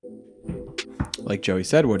Like Joey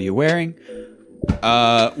said, what are you wearing?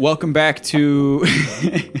 Welcome back to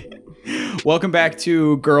welcome back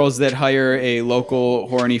to girls that hire a local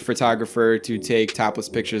horny photographer to take topless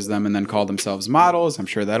pictures of them and then call themselves models. I'm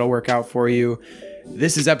sure that'll work out for you.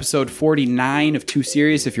 This is episode 49 of Too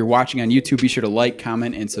Serious. If you're watching on YouTube, be sure to like,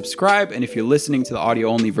 comment, and subscribe. And if you're listening to the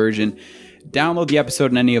audio-only version, download the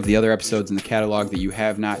episode and any of the other episodes in the catalog that you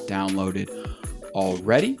have not downloaded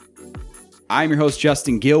already. I'm your host,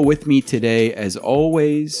 Justin Gill. With me today, as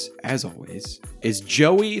always, is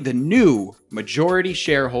Joey, the new majority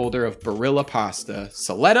shareholder of Barilla Pasta.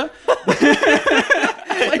 Saletta.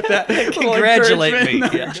 I like that. Congratulate me.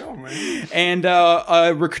 Yeah. And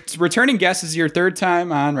returning guest is your third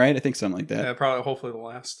time on, right? I think something like that. Yeah, probably, hopefully the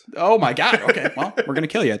last. Oh my God. Okay. Well, we're going to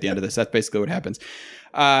kill you at the end of this. That's basically what happens.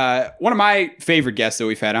 One of my favorite guests that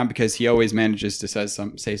we've had on, because he always manages to say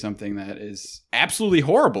something that is absolutely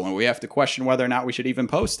horrible, and we have to question whether or not we should even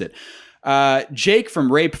post it. Jake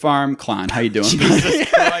from Rape Farm Clan. How you doing? Jesus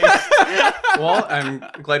Christ. Well, I'm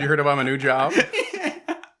glad you heard about my new job.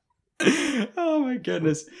 Oh my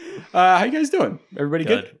goodness. How you guys doing? Everybody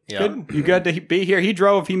good? Yeah. Good? You good to be here?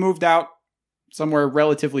 He moved out somewhere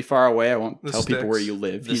relatively far away. I won't tell people where you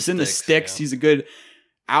live. He's in the sticks. Yeah. He's a good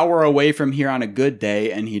hour away from here on a good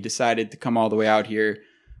day, and he decided to come all the way out here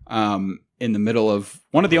in the middle of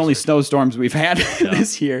one of the only snowstorms we've had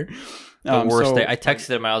this year. The worst day. I texted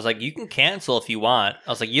him. I was like, you can cancel if you want. I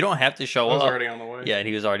was like, you don't have to show up. I was already on the way. Yeah, and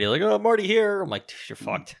he was already like, oh, I'm already here. I'm like, you're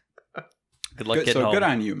fucked. Good luck getting home. Good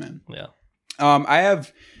on you, man. Yeah. I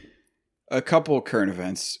have a couple current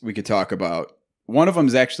events we could talk about. One of them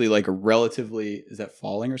is actually like a relatively... Is that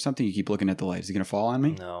falling or something? You keep looking at the light. Is it going to fall on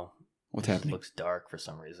me? No. What's happening? It looks dark for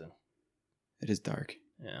some reason. It is dark.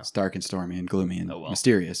 Yeah. It's dark and stormy and gloomy and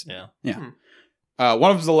mysterious. Yeah. Yeah.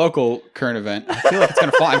 One of them is a local current event. I feel like it's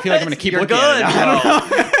going to fall. I feel like I'm going to keep looking at it now.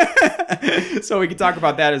 I don't know. So we can talk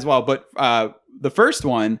about that as well. But the first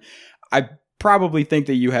one, I probably think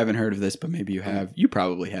that you haven't heard of this, but maybe you have. You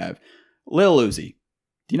probably have. Lil Uzi.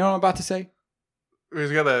 Do you know what I'm about to say?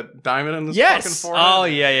 He's got a diamond in his fucking forehead. Oh,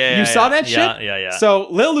 yeah. You saw that shit? Yeah. So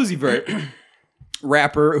Lil Uzi Vert,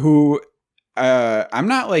 rapper who I'm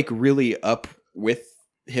not like really up with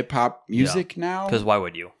hip hop music now. Because why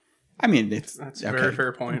would you? I mean, That's a very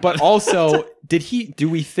fair point. But also, do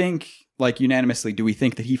we think, like unanimously, do we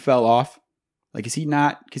think that he fell off? Like, is he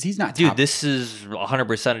not? Because he's not. Dude, this is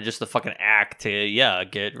 100% just the fucking act to,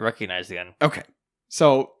 get recognized again. Okay.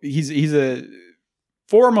 So he's a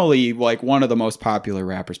formerly like one of the most popular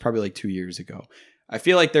rappers, probably like 2 years ago. I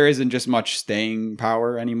feel like there isn't just much staying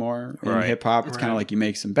power anymore in hip hop. It's kind of like you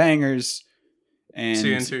make some bangers and see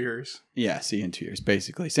you in 2 years. Yeah, see you in 2 years,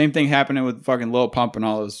 basically. Same thing happening with fucking Lil Pump and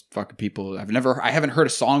all those fucking people. I haven't heard a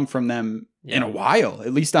song from them in a while,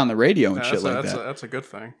 at least on the radio and shit like that. That's a good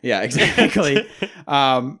thing. Yeah, exactly.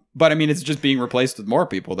 But I mean, it's just being replaced with more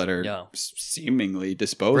people that are seemingly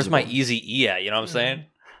disposable. Where's my Eazy-E at? You know what I'm saying?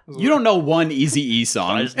 You don't know one Eazy-E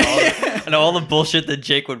song. I know all the bullshit that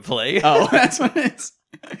Jake would play. Oh, that's what it is.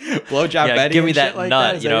 Blowjob Betty. Give me that like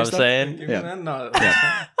nut. That? You know what I'm saying? Give me that nut.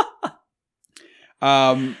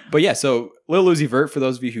 But yeah, so Lil Uzi Vert, for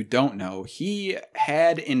those of you who don't know, he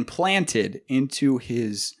had implanted into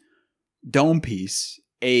his dome piece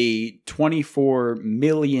a $24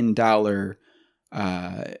 million, kind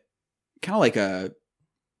of like a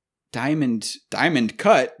diamond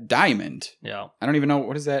cut diamond. Yeah. I don't even know.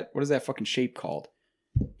 What is that fucking shape called?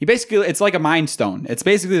 It's like a mind stone. It's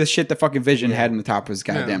basically the shit that fucking Vision had in the top of his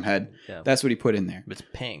goddamn head. Yeah. That's what he put in there. It's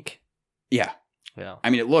pink. Yeah. Yeah. I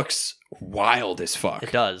mean, it looks wild as fuck.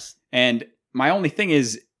 It does. And my only thing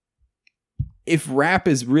is, if rap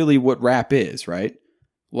is really what rap is, right?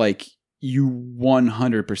 Like, you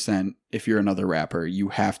 100%, if you're another rapper, you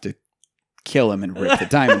have to kill him and rip the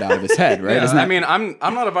diamond out of his head, right? Yeah, I mean, I'm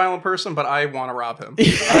not a violent person, but I want to rob him.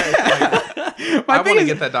 I want to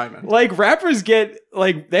get that diamond. Like, rappers get,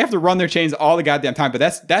 like, they have to run their chains all the goddamn time, but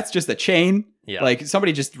that's just a chain. Yeah. Like,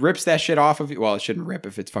 somebody just rips that shit off of you. Well, it shouldn't rip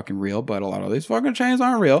if it's fucking real, but a lot of these fucking chains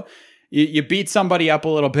aren't real. You beat somebody up a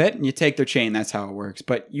little bit and you take their chain. That's how it works.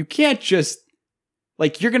 But you can't just,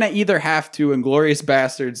 like, you're going to either have to, Inglourious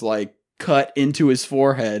Bastards, like, cut into his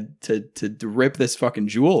forehead to rip this fucking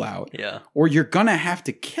jewel out. Yeah. Or you're going to have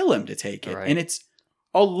to kill him to take it. Right. And it's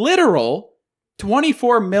a literal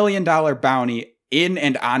 $24 million bounty in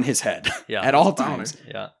and on his head at all times.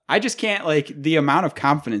 Yeah. I just can't, like, the amount of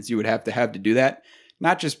confidence you would have to do that,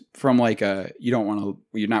 not just from like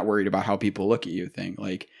you're not worried about how people look at you thing.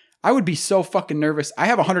 Like, I would be so fucking nervous. I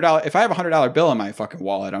have $100. If I have $100 bill in my fucking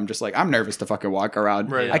wallet, I'm just like, I'm nervous to fucking walk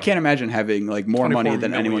around. Right. I can't imagine having like more money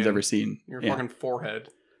than million. anyone's ever seen. Your fucking forehead.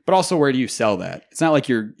 But also, where do you sell that? It's not like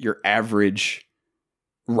your average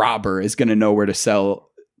robber is going to know where to sell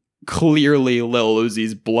clearly Lil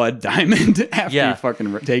Uzi's blood diamond after you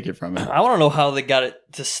fucking take it from him. I want to know how they got it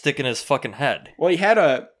to stick in his fucking head. Well, he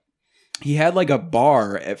had like a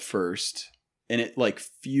bar at first, and it like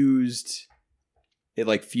fused. It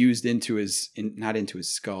like fused into not into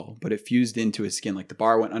his skull, but it fused into his skin. Like the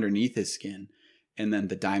bar went underneath his skin, and then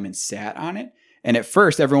the diamond sat on it. And at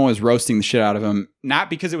first, everyone was roasting the shit out of him, not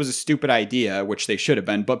because it was a stupid idea, which they should have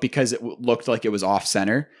been, but because it looked like it was off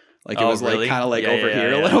center. Like it was really? like kind of like over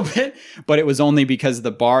here a little bit, but it was only because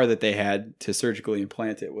the bar that they had to surgically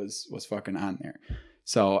implant it was fucking on there.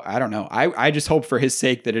 So I don't know. I just hope for his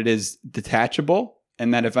sake that it is detachable,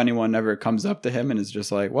 and that if anyone ever comes up to him and is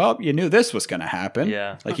just like, well, you knew this was going to happen.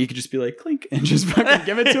 Yeah. Like he could just be like, clink, and just fucking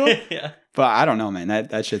give it to him. Yeah. But I don't know, man.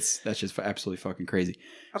 That's just absolutely fucking crazy.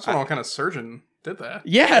 That's what all kind of surgeon did that.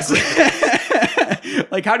 Yes.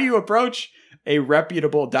 Like, how do you approach a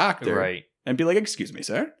reputable doctor and be like, excuse me,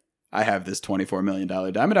 sir, I have this $24 million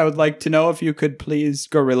diamond. I would like to know if you could please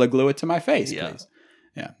Gorilla Glue it to my face, please.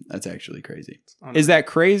 Yeah, that's actually crazy. Is that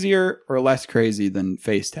crazier or less crazy than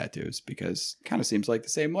face tattoos? Because it kind of seems like the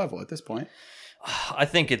same level at this point. I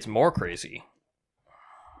think it's more crazy.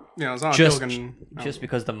 Yeah, it's not just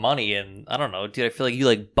because the money, and I don't know, dude. I feel like you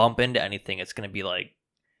like bump into anything, it's gonna be like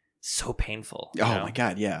so painful. Oh my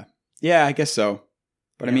god, yeah, I guess so.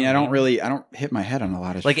 But I mean, I don't hit my head on a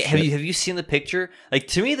lot of like. Shit. Have you seen the picture? Like,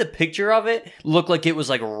 to me, the picture of it looked like it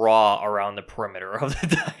was like raw around the perimeter of the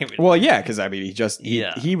diamond. Well, yeah, because I mean,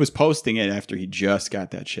 he was posting it after he just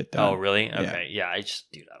got that shit done. Oh, really? Okay, yeah. I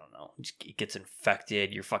don't know. It gets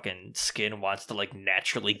infected. Your fucking skin wants to like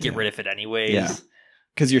naturally get rid of it anyways. Yeah,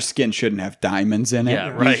 because your skin shouldn't have diamonds in it. Yeah,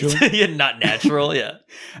 right. Yeah, not natural. Yeah.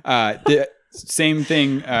 The same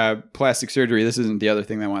thing. Plastic surgery. This isn't the other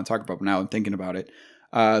thing that I want to talk about, but now I'm thinking about it.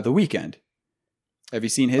 The Weeknd. Have you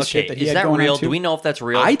seen his shit that he had going real? on too? Do we know if that's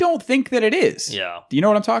real? I don't think that it is. Yeah. Do you know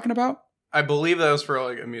what I'm talking about? I believe that was for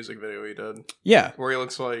like a music video he did. Yeah. Where he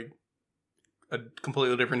looks like a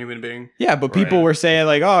completely different human being. Yeah, but people were saying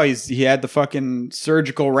like, oh, he had the fucking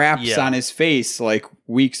surgical wraps on his face like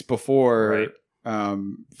weeks before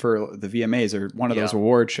for the VMAs or one of those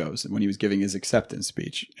award shows when he was giving his acceptance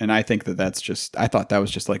speech. And I think I thought that was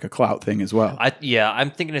just like a clout thing as well. I'm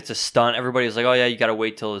thinking it's a stunt. Everybody's like, oh yeah, you got to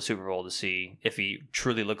wait till the Super Bowl to see if he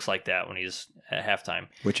truly looks like that when he's at halftime.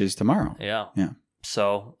 Which is tomorrow. Yeah. Yeah.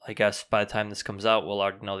 So I guess by the time this comes out, we'll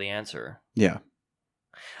already know the answer. Yeah.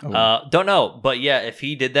 Don't know. But yeah, if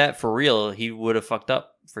he did that for real, he would have fucked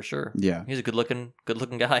up for sure. Yeah. He's a good looking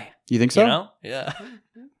guy. You think so? You know? Yeah.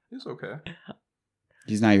 He's okay.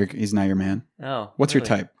 He's not your man. No. What's your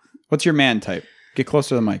type? What's your man type? Get closer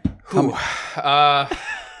to the mic. We're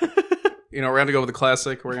gonna go with the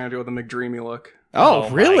classic. We're gonna go with the McDreamy look. Oh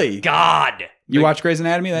really? My God. You watch Grey's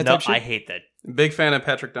Anatomy? That type shit? I hate that. Big fan of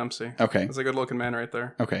Patrick Dempsey. Okay. He's a good looking man right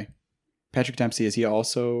there. Okay. Patrick Dempsey, is he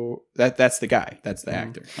also that's the guy. That's the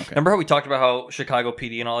actor. Okay. Remember how we talked about how Chicago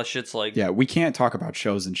PD and all that shit's like? Yeah, we can't talk about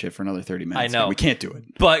shows and shit for another 30 minutes. I know. We can't do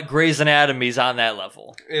it. But Grey's Anatomy's on that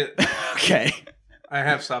level. Okay. I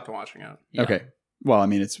have stopped watching it. Yeah. Okay. Well, I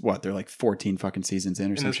mean, it's what? They're like 14 fucking seasons in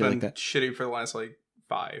or some shit like that. Shitty for the last like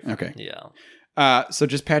 5. Okay. Yeah. So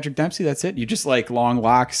just Patrick Dempsey, that's it? You just like long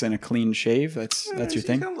locks and a clean shave? That's your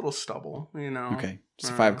thing? He's got a little stubble, you know. Okay. It's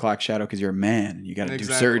a 5 o'clock shadow because you're a man and you got to do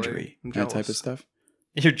surgery. That type of stuff.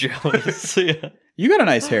 You're jealous. Yeah. You got a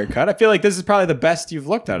nice haircut. I feel like this is probably the best you've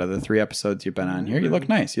looked out of the 3 episodes you've been on here. You look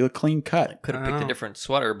nice. You look clean cut. Could have picked a different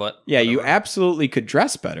sweater, but yeah, whatever. You absolutely could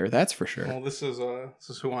dress better. That's for sure. Well, this is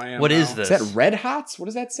who I am. What now. is this? Is that Red Hots? What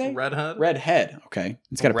does that say? Red Head. Red Head. Okay,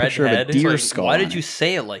 it's got a Red picture head? of a deer like, skull. Why did you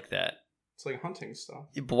say it like that? It's like hunting stuff.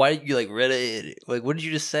 But why did you like Red Head? Like, what did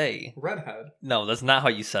you just say? Redhead. No, that's not how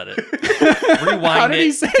you said it. Rewind How did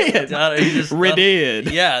he say it? Red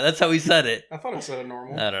Head. Yeah, that's how he said it. I thought it said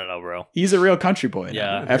normal. I don't know, bro. He's a real country boy.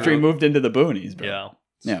 Yeah. After he moved into the boonies, bro. Yeah.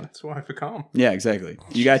 Yeah. That's who I've become. Yeah, exactly.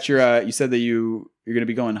 You got your. You said that you're going to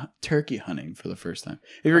be going turkey hunting for the first time.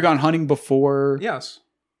 Have you ever gone hunting before? Yes.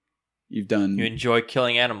 You've done. You enjoy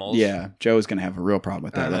killing animals. Yeah, Joe's going to have a real problem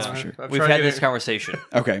with that. That's for sure. We've had this conversation.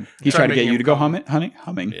 Okay, he's trying to get you to go humming.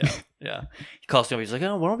 Yeah. He calls me up. He's like,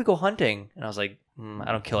 "Oh, why don't we go hunting?" And I was like,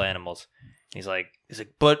 "I don't kill animals." He's like,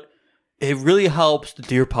 "But it really helps the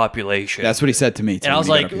deer population." That's what he said to me. And I was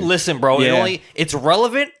like, "Listen, bro, it's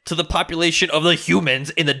relevant to the population of the humans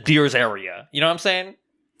in the deer's area." You know what I'm saying?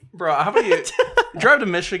 Bro, how about you drive to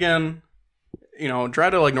Michigan?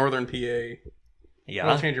 Drive to like northern PA. Yeah,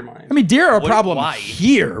 I'll change your mind. I mean, deer are a problem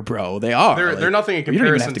here, bro. They are. They're nothing in comparison.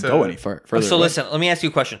 You don't even have to go any further. So listen, let me ask you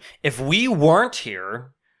a question. If we weren't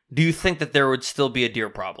here, do you think that there would still be a deer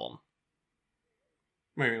problem?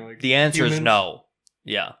 Maybe like the answer is no.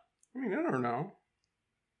 Yeah. I mean, I don't know.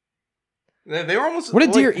 They were almost. What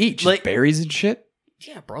did deer like, eat? Just like- berries and shit?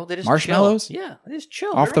 Yeah, bro. They just Marshmallows? Chill. Yeah, they just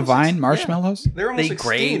chill. Off the They're almost vine, ex- marshmallows? They were almost They extinct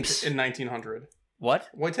grapes. in 1900. What?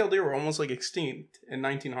 White-tailed deer were almost like extinct in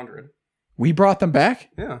 1900. We brought them back?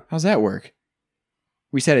 Yeah, How's that work?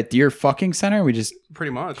 We said a deer fucking center. We just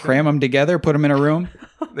pretty much. cram them together, put them in a room.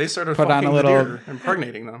 They started Put on fucking a the little- deer,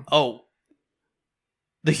 impregnating them. Oh.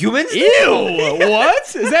 The humans? Ew!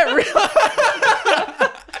 What? Is that real?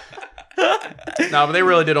 No, but they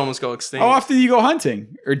really did almost go extinct. How often do you go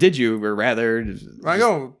hunting? Or did you? Or rather... I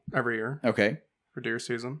go every year Okay. for deer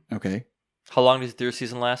season. Okay. How long does deer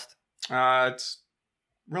season last? It's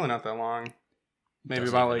really not that long. Maybe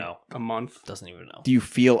Doesn't about even like know. a month. Doesn't even know. Do you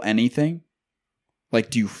feel anything? Like,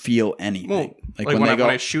 do you feel anything? Well, like when they go,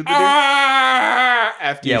 I shoot the deer. "Ah!"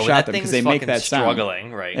 after Yeah, you when shot that them, thing's because they make fucking that sound.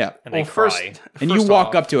 struggling, right? Yeah. And they Well, cry. And you first walk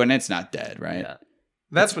off, up to it and it's not dead, right? Yeah.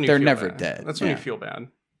 That's when you they're feel never bad. dead. That's when Yeah. you feel bad.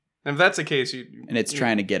 And if that's the case, you And it's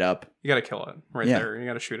trying to get up. You got to kill it right Yeah. there. You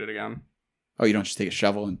got to shoot it again. Oh, you don't just take a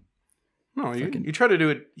shovel and... No, Fucking- you try to do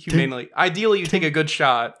it humanely. Ideally, you take a good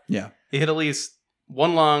shot. Yeah. You hit at least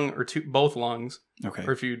one lung or both lungs. Okay.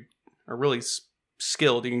 Or if you are really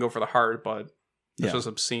skilled, you can go for the heart, but it's Yeah. just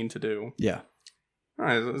obscene to do. Yeah. All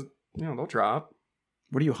right, they'll drop.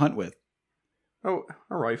 What do you hunt with? Oh,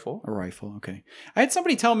 a rifle. A rifle. Okay. I had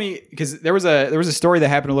somebody tell me, because there was a story that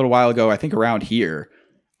happened a little while ago, I think around here.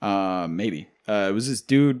 Maybe. It was this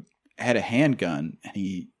dude had a handgun and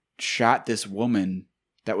he shot this woman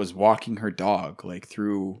that was walking her dog like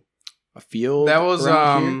through a field. That was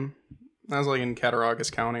around that was like in Cattaraugus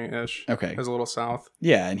County ish. here. Okay. It was a little south.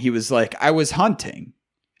 Yeah, and he was like, I was hunting,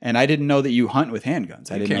 and I didn't know that you hunt with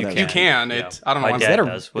handguns. I didn't know that. You can. Yeah. I don't know. My why is dad that a-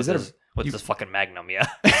 does. With is that a- his, with you- this fucking Magnum, yeah.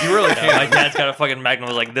 You really Yeah, my can. dad's got a fucking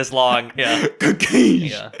Magnum like this long. Yeah. yeah.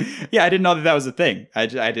 Yeah. Yeah, I didn't know that was a thing. I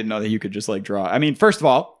didn't know that you could just like draw. I mean, first of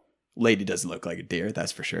all, lady doesn't look like a deer,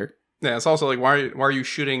 that's for sure. Yeah, it's also like why are you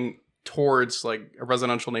shooting towards like a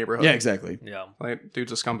residential neighborhood? Yeah, exactly. Yeah. Like,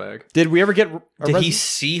 dude's a scumbag. Did we ever get Did he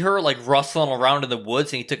see her like rustling around in the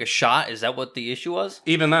woods and he took a shot? Is that what the issue was?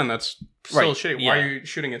 Even then, that's still Right, shitty. yeah. Why are you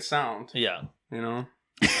shooting at sound? Yeah. You know?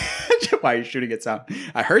 Why are you shooting at sound?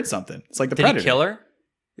 I heard something. It's like the Did Predator. he kill her?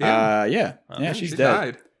 Yeah. Okay. Yeah, she's she dead.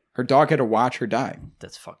 died. Her dog had to watch her die.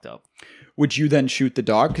 That's fucked up. Would you then shoot the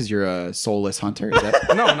dog because you're a soulless hunter? Is that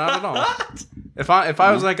No, not at all. If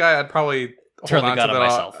I was that guy, I'd probably Turn hold the on gun to on the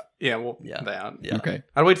myself. Yeah, well, Yeah. that. Yeah. okay?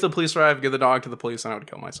 I'd wait till the police arrive, give the dog to the police, and I would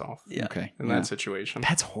kill myself Yeah. Okay. in Yeah. that situation.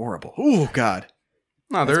 That's horrible. Oh God.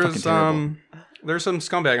 No, That's there's fucking there's some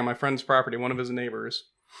scumbag on my friend's property, one of his neighbors.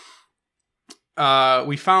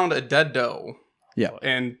 We found a dead doe. Yeah.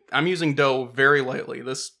 And I'm using doe very lightly.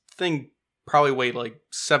 This thing probably weighed like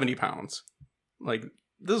 70 pounds. Like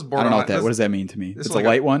this is I borderline. don't know what that. This, what does that mean to me? this It's is a like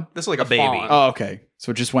light one. this is like A a, baby. fawn. Oh, okay.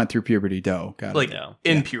 So it just went through puberty. Doe. Got it. like Yeah.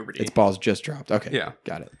 in Yeah. puberty. Its balls just dropped. Okay. Yeah.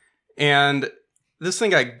 Got it. And this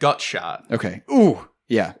thing got gut shot. Okay. Ooh.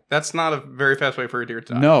 Yeah. That's not a very fast way for a deer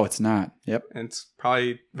to die. No, it's not. Yep. And it's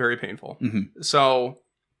probably very painful. Mhm. So,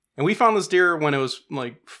 and we found this deer when it was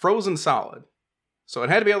like frozen solid. So it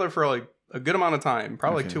had to be out there for like a good amount of time,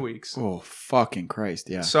 probably like Okay. 2 weeks. Oh fucking Christ!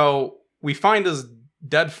 Yeah. So we find this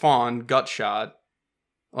dead fawn gut shot,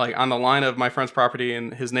 like on the line of my friend's property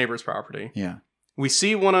and his neighbor's property. Yeah. We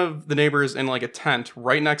see one of the neighbors in like a tent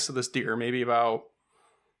right next to this deer, maybe about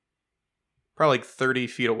probably like 30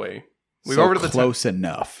 feet away. We So go over to the tent. close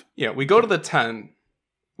enough. Yeah, we go to the tent.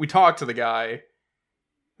 We talk to the guy.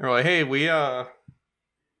 And we're like, hey,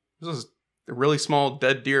 this is a really small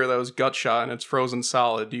dead deer that was gut shot and it's frozen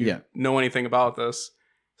solid. Do you Yeah. know anything about this?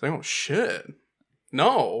 He's like, oh shit.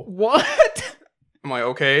 No. What? I'm like,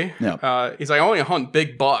 okay. No. He's like, I only hunt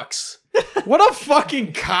big bucks. What a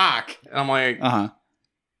fucking cock! And I'm like, Uh huh.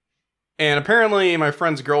 and apparently my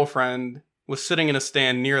friend's girlfriend was sitting in a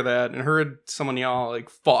stand near that and heard someone yell like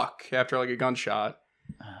fuck after like a gunshot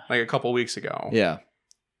like a couple weeks ago. Yeah.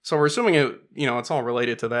 So we're assuming it's all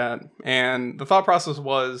related to that. And the thought process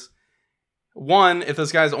was, one, if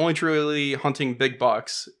this guy's only truly hunting big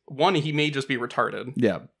bucks, one, he may just be retarded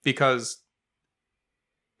Yeah. because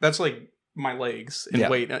that's like my legs in Yeah.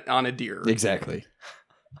 weight on a deer. Exactly.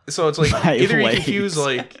 So it's like My either you legs. confuse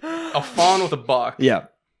like a fawn with a buck, Yeah.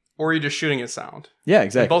 or you're just shooting at sound. Yeah. And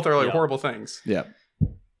Exactly. both are like Yeah. horrible things. Yeah.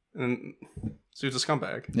 And dude's a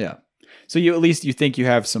scumbag. Yeah. So you at least you think you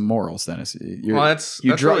have some morals then? You're, Well, that's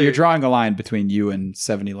you're really, drawing a line between you and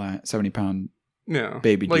 70 pound. yeah,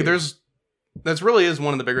 baby like deer. that's really is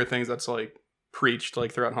one of the bigger things that's like preached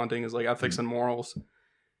like throughout hunting is like ethics Mm-hmm. and morals.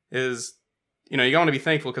 Is you want to be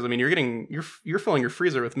thankful because I mean you're filling your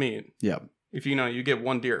freezer with meat. Yeah. If you get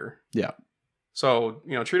one deer. Yeah. So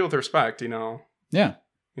treat it with respect. Yeah.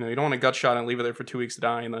 You know, you don't want to gut shot and leave it there for 2 weeks to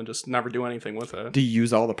die and then just never do anything with it. Do you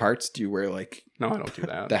use all the parts? Do you wear like No, I don't do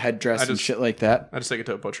that. the headdress I and just- shit like that? I just take it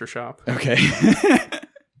to a butcher shop. Okay.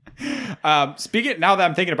 Speaking now that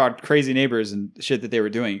I'm thinking about crazy neighbors and shit that they were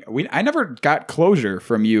doing, I never got closure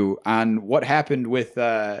from you on what happened with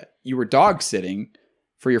you were dog sitting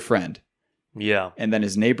for your friend, Yeah. and then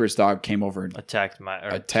his neighbor's dog came over and Attacked.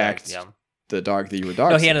 Yeah. the dog that you were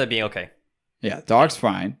dog. No, he sitting. ended up being okay. Yeah, dog's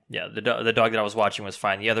fine. Yeah, the dog that I was watching was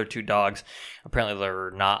fine. The other two dogs, apparently,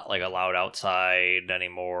 they're not like allowed outside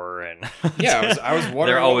anymore. And Yeah, I was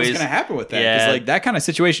wondering what was going to happen with that because Yeah. like that kind of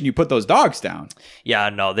situation, you put those dogs down. yeah,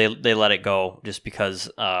 no, they let it go just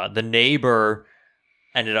because the neighbor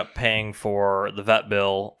ended up paying for the vet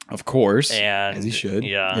bill, Of course, and as he should.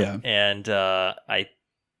 Yeah, Yeah. and I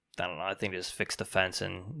don't know. I think they just fixed the fence,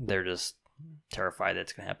 and they're just terrified that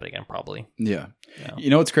it's going to happen again. Probably. Yeah. Yeah. You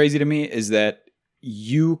know what's crazy to me is that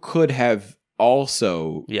you could have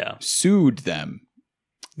also Yeah. sued them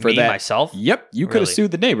for Me that. myself. Yep, you could have Really?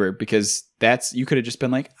 sued the neighbor because you could have just been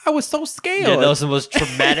like, I was so scared. Yeah, that was the most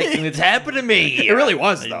traumatic thing that's happened to me. It really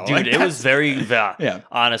was, though. Dude. Like, It was very, Yeah.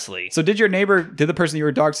 honestly. So did the person you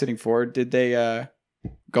were dog sitting for, did they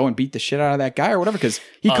go and beat the shit out of that guy or whatever? Because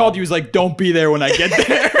he called you, he was like, don't be there when I get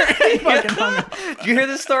there. He fucking hung up. Did you hear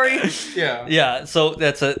this story? Yeah. Yeah. So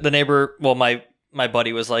that's the neighbor. Well, my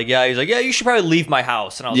buddy was like, yeah, he's like, yeah, you should probably leave my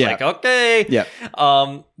house. And I was Yeah. like, okay. Yeah.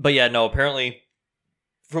 But yeah, no, apparently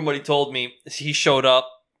from what he told me, he showed up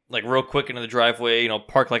like real quick into the driveway,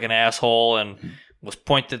 parked like an asshole and was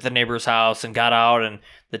pointed at the neighbor's house and got out. And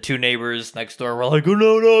the two neighbors next door were like, oh,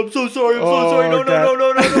 no, I'm so sorry. I'm so sorry. No, God.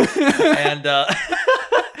 no. And,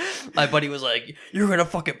 my buddy was like, you're going to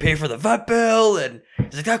fucking pay for the vet bill. And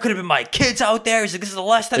he's like, that could have been my kids out there. He's like, this is the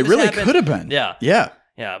last time It this really happened. could have been. Yeah. Yeah.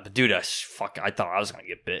 Yeah, but dude, I thought I was going to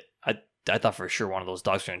get bit. I thought for sure one of those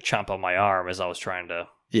dogs was going to chomp on my arm as I was trying to.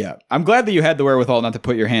 Yeah. I'm glad that you had the wherewithal not to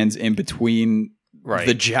put your hands in between Right.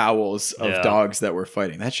 the jowls of Yeah. dogs that were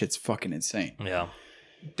fighting. That shit's fucking insane. Yeah.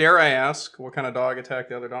 Dare I ask what kind of dog attacked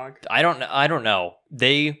the other dog? I don't know.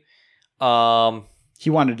 They He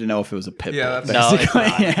wanted to know if it was a pit Yeah, bull. that's- no, it's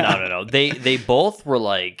basically. not. Yeah. No. They both were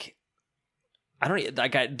like, I don't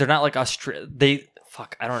like they're not like I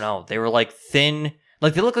don't know. They were like thin,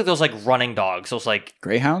 like they look like those like running dogs. Those like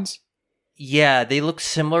Greyhounds? yeah, they look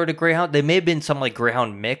similar to greyhound. They may have been some like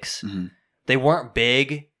greyhound mix. Mhm. They weren't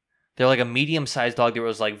big. They're like a medium-sized dog that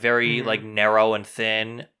was like very like narrow and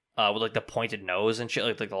thin, with like the pointed nose and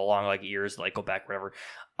shit, like the long like ears that, like go back, whatever.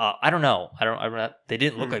 I don't know. I'm not. They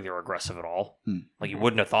didn't look like they were aggressive at all. Like you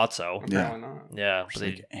wouldn't have thought so. Yeah. Apparently not. Yeah, Just but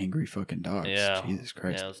like angry fucking dogs. yeah, Jesus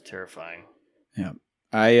Christ. Yeah, it was terrifying.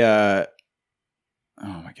 Oh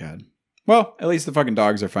my God. Well, at least the fucking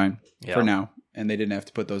dogs are fine Yeah. for now. And they didn't have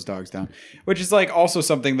to put those dogs down, which is like also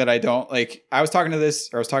something that I don't like. I was talking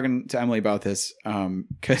to Emily about this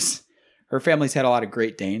because her family's had a lot of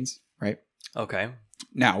Great Danes, right? Okay.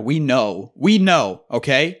 Now we know,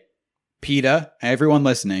 okay? PETA, everyone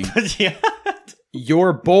listening, Yeah.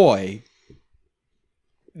 your boy,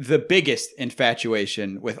 the biggest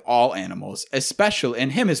infatuation with all animals, especially,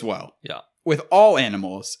 and him as well. Yeah. With all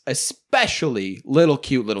animals, especially little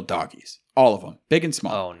cute little doggies. All of them, big and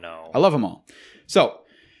small. Oh no. I love them all. So,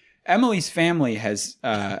 Emily's family has,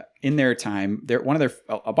 in their time,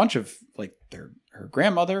 a bunch of like her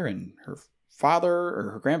grandmother and her father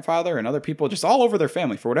or her grandfather and other people, just all over their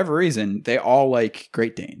family for whatever reason, they all like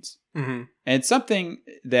Great Danes. Mm-hmm. And it's something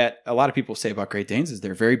that a lot of people say about Great Danes is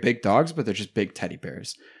they're very big dogs, but they're just big teddy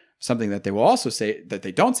bears. Something that they will also say that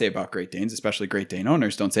they don't say about Great Danes, especially Great Dane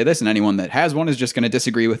owners, don't say this, and anyone that has one is just going to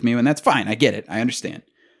disagree with me, and that's fine. I get it. I understand.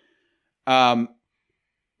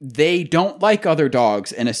 They don't like other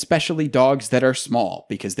dogs, and especially dogs that are small,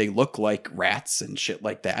 because they look like rats and shit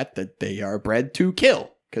like that they are bred to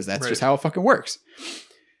kill, because that's just how it fucking works.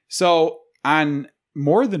 So on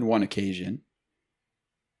more than one occasion,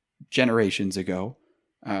 generations ago,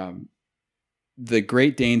 the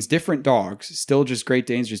Great Danes, different dogs, still just Great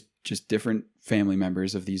Danes, just different family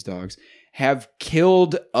members of these dogs, have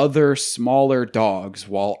killed other smaller dogs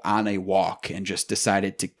while on a walk and just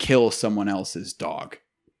decided to kill someone else's dog.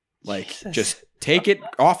 Like, Jesus. just take it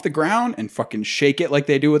off the ground and fucking shake it like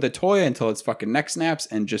they do with a toy until its fucking neck snaps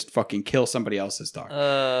and just fucking kill somebody else's dog.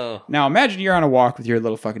 Oh. Now, imagine you're on a walk with your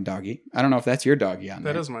little fucking doggy. I don't know if that's your doggy on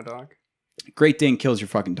there. That is my dog. Great Dane kills your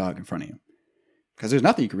fucking dog in front of you. Because there's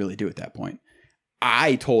nothing you can really do at that point.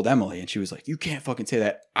 I told Emily, and she was like, you can't fucking say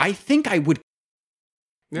that. I think I would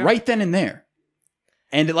right then and there.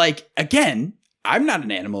 And like, again, I'm not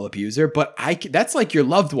an animal abuser, but that's like your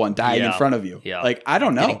loved one dying in front of you. Yeah. Like, I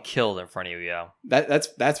don't know. Getting killed in front of you, yeah.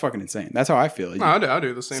 That's fucking insane. That's how I feel. No, I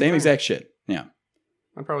do the same thing. Exact shit. Yeah.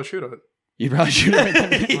 I'd probably shoot it. You'd probably shoot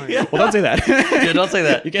him. Yeah. Well, don't say that. Yeah, don't say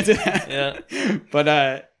that. You can't say that. Yeah.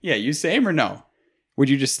 But yeah, you same or no? Would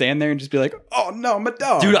you just stand there and just be like, "Oh no, my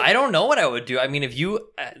dog"? Dude, I don't know what I would do. I mean, if you,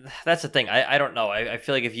 that's the thing. I don't know. I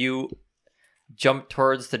feel like if you jump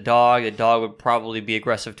towards the dog would probably be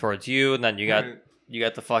aggressive towards you, and then you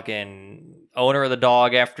got the fucking owner of the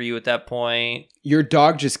dog after you at that point. Your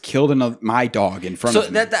dog just killed my dog in front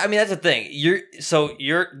of me. I mean, that's the thing.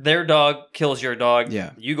 Their dog kills your dog.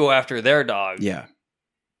 Yeah. You go after their dog. Yeah.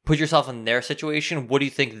 Put yourself in their situation. What do you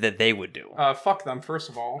think that they would do? Fuck them, first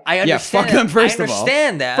of all. I understand. Fuck them first I of all.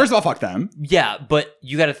 understand that. First of all, fuck them. Yeah, but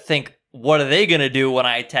you got to think, what are they going to do when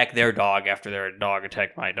I attack their dog after their dog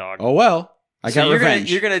attacked my dog? Oh well, I got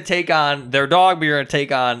revenge. You're going to take on their dog, but you're going to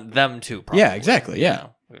take on them too, probably. Yeah, exactly. Yeah.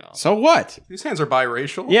 Yeah. So what? These hands are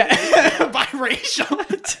biracial. Yeah.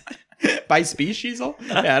 Biracial. By species?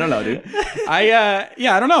 Yeah, I don't know, dude. I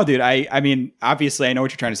don't know, dude. I mean, obviously I know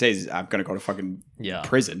what you're trying to say is I'm gonna go to fucking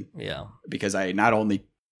prison. Yeah. Because I not only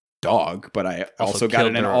dog, but I also got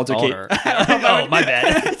in an killed altercation. their owner. Oh, my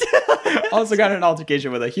bad. Also got in an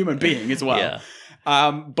altercation with a human being as well.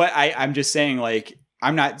 Yeah. But I'm just saying, like,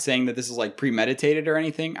 I'm not saying that this is like premeditated or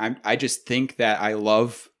anything. I just think that I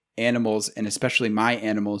love animals, and especially my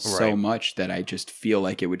animals, so much that I just feel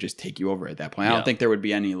like it would just take you over at that point. I don't think there would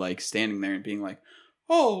be any like standing there and being like,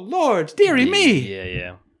 "Oh Lord, dearie me,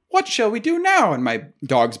 Yeah. what shall we do now?" And my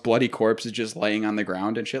dog's bloody corpse is just laying on the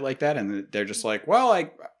ground and shit like that, and they're just like, "Well,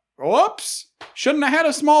 whoops, shouldn't have had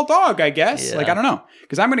a small dog, I guess." Yeah. Like, I don't know,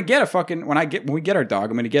 because I'm gonna get a fucking when we get our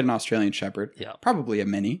dog, I'm gonna get an Australian Shepherd, probably a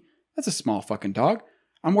mini. That's a small fucking dog.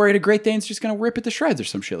 I'm worried a Great Dane's just gonna rip it to shreds or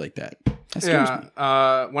some shit like that. That scares me.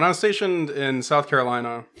 When I was stationed in South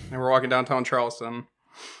Carolina and we're walking downtown Charleston,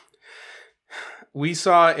 we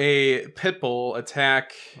saw a pit bull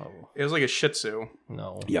attack. It was like a Shih Tzu.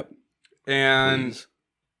 No. Yep. And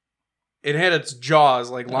it had its jaws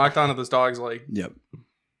like locked onto this dog's like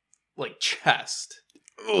chest.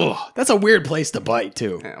 Ugh, that's a weird place to bite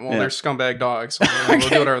too. Yeah, well, they're scumbag dogs, so they'll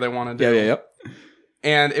do whatever they want to do. Yep.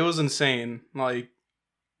 And it was insane. Like,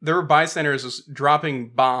 there were bystanders just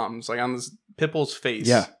dropping bombs like on this pit bull's face.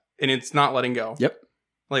 Yeah. And it's not letting go. Yep.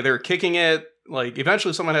 Like, they were kicking it. Like,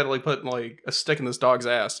 eventually someone had to like put like a stick in this dog's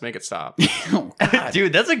ass to make it stop. Oh, God.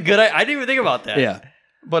 Dude, that's a good I didn't even think about that. Yeah.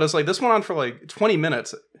 But it's like this went on for like 20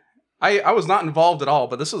 minutes. I was not involved at all,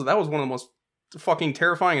 but that was one of the most fucking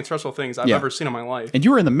terrifying and stressful things I've ever seen in my life. And you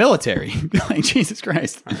were in the military. Like, Jesus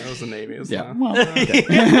Christ. It was the Navy. It was Well,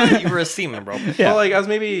 okay. You were a seaman, bro. Yeah. But like I was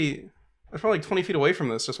probably like 20 feet away from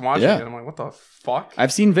this, just watching it. I'm like, what the fuck?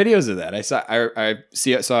 I've seen videos of that. I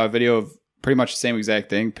saw a video of pretty much the same exact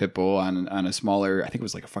thing, pit bull on a smaller, I think it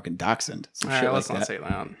was like a fucking dachshund. Some shit let's like not that. say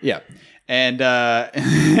that. Yeah. And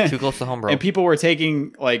Too close to home, bro. and people were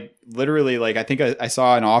taking like literally like I think I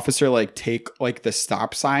saw an officer like take like the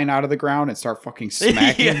stop sign out of the ground and start fucking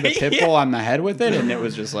smacking the pit bull on the head with it, and it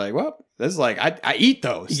was just like, well, this is like I eat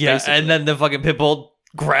those. Yeah, basically. and then the fucking pit bull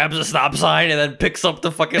grabs a stop sign and then picks up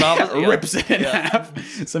the fucking officer. rips it in half,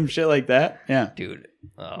 some shit like that. Yeah, Dude,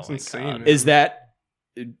 That's my insane, God. man.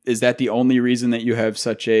 Is that the only reason that you have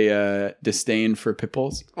such a disdain for pit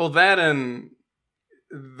bulls? Well, that and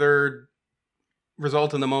they're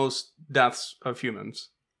result in the most deaths of humans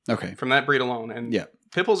Okay, from that breed alone. And Yeah.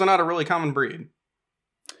 pit bulls are not a really common breed.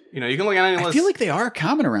 You know, you can look at any list. I feel like they are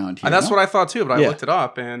common around here. That's no? what I thought too, but I Yeah. looked it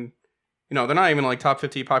up, and you know, they're not even like top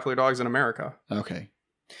 50 popular dogs in America. Okay,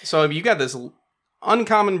 So if you got this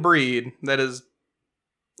uncommon breed that is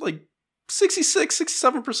like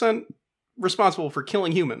 66-67% responsible for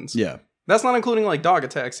killing humans. yeah, That's not including like dog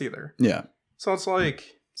attacks either. yeah. So it's like,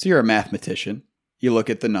 So you're a mathematician. You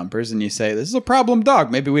look at the numbers and you say, "This is a problem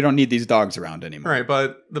dog. Maybe we don't need these dogs around anymore." right,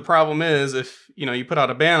 but the problem is if, you know, you put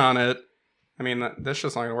out a ban on it, I mean, that's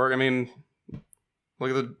just not going to work. I mean,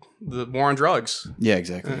 look at the war on drugs. Yeah,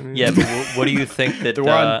 exactly. I mean, Yeah, but what do you think that... The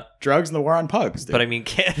war on drugs and the war on pugs. Dude. but I mean,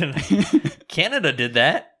 Canada did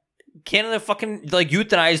that. Canada fucking, like,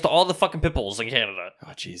 euthanized all the fucking pit bulls in Canada.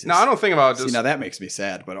 Oh Jesus! No, I don't think about See, just now that makes me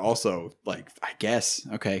sad, but also, like, I guess,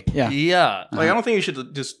 okay, yeah. Yeah. like I don't think you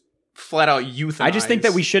should just flat out euthanize. I just think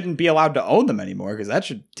that we shouldn't be allowed to own them anymore because that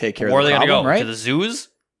should take care Where are of they the going to problem, go? right? To the zoos?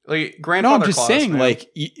 like No, grandfather I'm just clause, saying, man.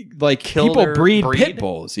 like Kill people their breed breed? pit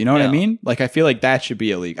bulls. You know what I Yeah. mean? Like, I feel like that should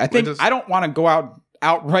be illegal. I think just- I don't want to go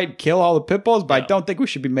outright kill all the pit bulls, but I Yeah. don't think we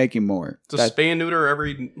should be making more. just spay and neuter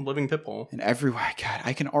every living pit bull. And everywhere, God,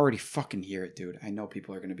 I can already fucking hear it, dude. I know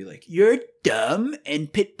people are going to be like, "You're dumb,"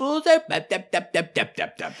 and pit bulls are. I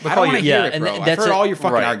don't want to Yeah, hear it, and bro. I've that's heard a- all your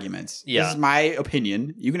fucking right. arguments. Yeah. This is my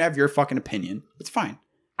opinion. You can have your fucking opinion. It's fine.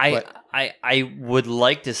 I would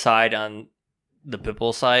like to side on the pit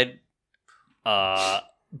bull side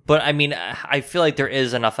But I mean, I feel like there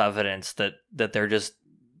is enough evidence that they're just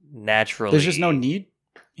naturally. There's just no need,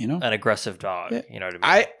 you know. An aggressive dog. Yeah. You know what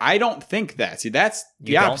I mean? I don't think that. See, that's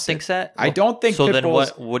the You don't opposite. think that? I don't think So pit then,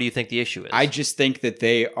 bulls. what do you think the issue is? I just think that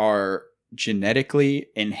they are genetically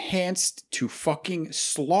enhanced to fucking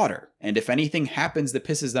slaughter. And if anything happens that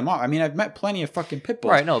pisses them off, I mean, I've met plenty of fucking pit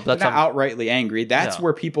bulls. Right, no, They're that's not outrightly angry. That's Yeah.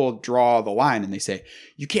 where people draw the line and they say,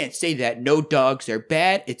 you can't say that. No dogs are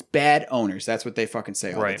bad. It's bad owners. That's what they fucking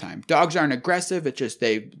say all Right. the time. Dogs aren't aggressive. It's just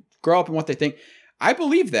they grow up in what they think. I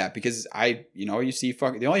believe that because you see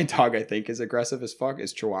the only dog I think is aggressive as fuck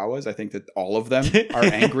is Chihuahuas. I think that all of them are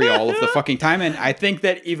angry all of the fucking time. And I think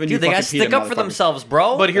that even Dude, they gotta stick up for themselves,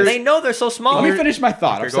 bro. But here's- they know they're so small. Let me finish my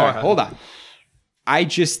thought. Okay, I'm go sorry. ahead. Hold on. I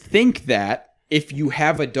just think that if you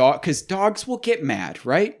have a dog, because dogs will get mad,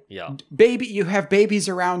 right? Yeah. You have babies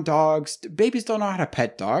around dogs. Babies don't know how to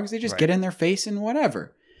pet dogs. They just Right. get in their face and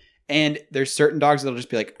whatever. And there's certain dogs that'll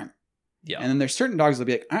just be like, Yeah. and then there's certain dogs that'll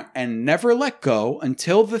be like, and never let go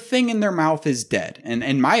until the thing in their mouth is dead. And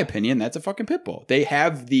in my opinion, that's a fucking pit bull. They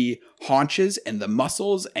have the haunches and the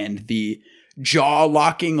muscles and the jaw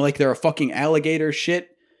locking like they're a fucking alligator shit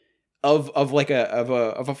of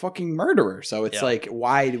a fucking murderer. So it's Yeah. like,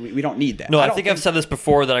 why do we don't need that? No, I don't think I've said this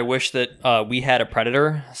before that I wish that we had a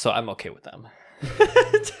predator, so I'm okay with them.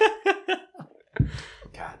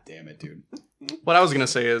 God damn it, dude. What I was gonna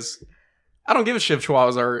say is, I don't give a shit if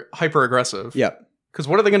Chihuahuas are hyper aggressive. Yep, Because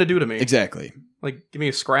what are they gonna do to me? exactly. Like, give me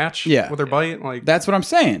a scratch? Yeah. With their bite? Like, That's what I'm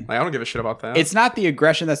saying. I don't give a shit about that. It's not the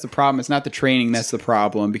aggression that's the problem. It's not the training that's the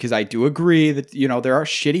problem. Because I do agree that there are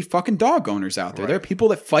shitty fucking dog owners out there. Right. There are people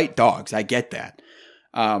that fight dogs. I get that.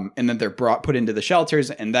 And then they're put into the shelters,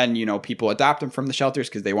 and then people adopt them from the shelters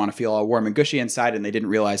because they want to feel all warm and gushy inside, and they didn't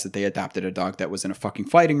realize that they adopted a dog that was in a fucking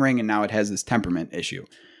fighting ring, and now it has this temperament issue.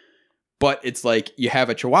 But it's like you have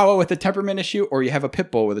a Chihuahua with a temperament issue, or you have a pit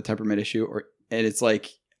bull with a temperament issue, and it's like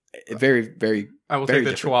very, very. I will very take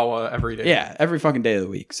the different. Chihuahua every day. Yeah, every fucking day of the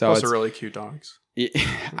week. So Those it's, are really cute dogs.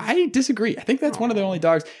 I disagree. I think that's one of the only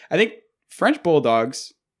dogs. I think French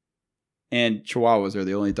bulldogs and Chihuahuas are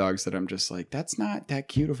the only dogs that I'm just like, that's not that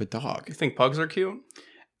cute of a dog. You think pugs are cute?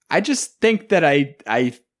 I just think that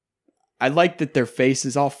I like that their face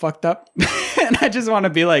is all fucked up, and I just want to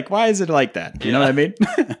be like, why is it like that? You know what I mean?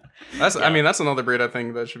 That's. Yeah. I mean, that's another breed I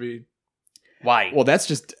think that should be. Why? Well, that's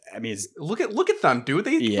just. I mean, it's, Look at them, dude.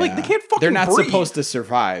 They yeah, like they can't fucking. They're not breed. supposed to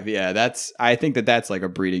survive. Yeah, that's. I think that's like a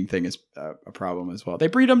breeding thing is a problem as well. They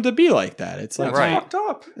breed them to be like that. It's like That's Right. fucked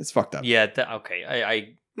up. I'm it's fucked up. Yeah.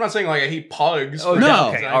 Okay. not saying like I hate pugs. Oh, for no.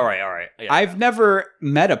 dogs. Okay. All right. Yeah. I've never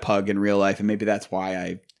met a pug in real life, and maybe that's why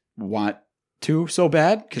I want to so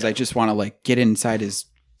bad because I just want to like get inside his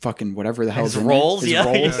fucking whatever the hell's His in there. rolls, His yeah.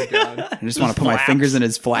 rolls. Oh, God. I just want to put my Flaps. fingers in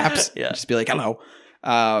his flaps. Yeah. Just be like, hello.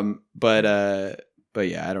 But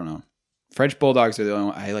yeah, I don't know. French bulldogs are the only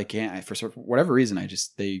one I like. Can't for whatever reason. I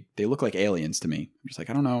just they look like aliens to me. I'm just like,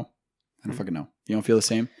 I don't know. I don't fucking know. You don't feel the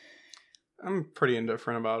same? I'm pretty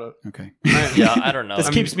indifferent about it. Okay. Yeah. I don't know. This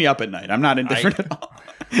I'm- keeps me up at night. I'm not indifferent at all.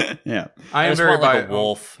 Yeah. I I am just very want like bi- a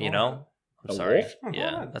wolf. You know. I'm A sorry. wolf? Oh, go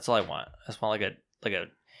Yeah. ahead. That's all I want. I just want like a.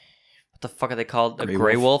 What the fuck are they called? A Gray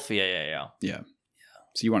gray wolf? wolf? Yeah.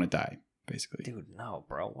 So you want to die, basically. Dude, no,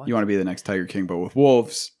 bro. What? You want to be the next Tiger King, but with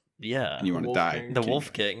wolves, Yeah. and you want to Wolf die. King. The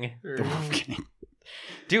Wolf King. There The you go. Wolf King.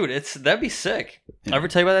 Dude, that'd be sick. Yeah. I ever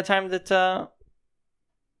tell you about that time that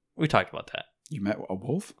we talked about that? You met a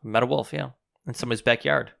wolf? Met a wolf, yeah, in somebody's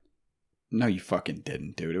backyard. No, you fucking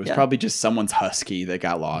didn't, dude. It was Yeah. probably just someone's husky that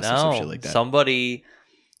got lost or some shit like that. Somebody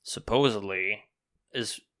supposedly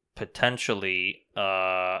is potentially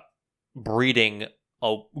breeding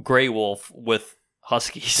a gray wolf with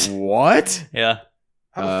huskies. What? Yeah,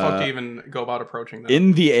 How the fuck do Uh, you even go about approaching that?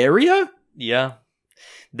 In the area? yeah.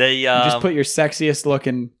 They You just put your sexiest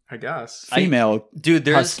looking I guess. female. dude,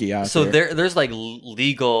 there's husky out so there. there's like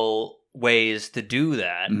legal ways to do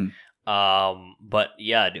that. Mhm. But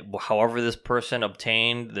yeah, however this person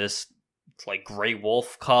obtained this like gray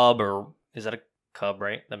wolf cub, or is that a cub,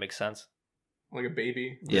 right? That makes sense. Like a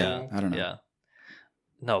baby. Yeah. I don't know. Yeah.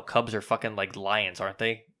 No, cubs are fucking like lions, aren't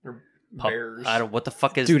they? Or Pup- bears. I don't. What the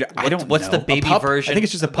fuck is? Dude, I don't What's know. the A baby pup? version? I think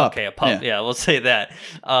it's just a pup. Okay, a pup. Yeah. Yeah, we'll say that.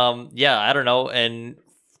 Yeah, I don't know. And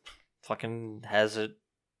fucking has it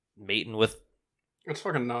mating with It's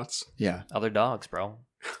fucking nuts. Yeah. other dogs, bro.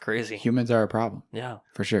 It's crazy. Humans are a problem, Yeah.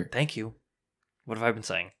 for sure. Thank you. What have I been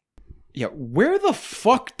saying? Yeah, where the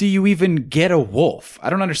fuck do you even get a wolf? I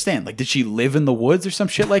don't understand. Like, did she live in the woods or some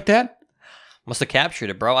shit like that? Must have captured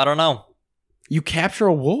it, bro. I don't know. You capture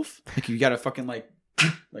a wolf? Like, you gotta fucking, like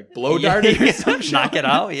blow dart it or some shit? Knock it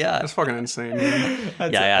out. Yeah. That's fucking insane. Man.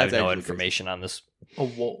 That's- Yeah, I have that's no actually information on this. A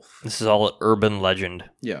wolf. This is all urban legend.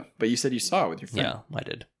 Yeah, but you said you saw it with your friend. Yeah, I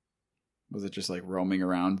did. Was it just like roaming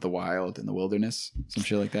around the wild in the wilderness? Some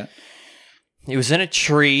shit like that? It was in a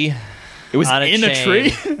tree. It was On a in a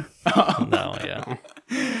chain. tree? No, yeah.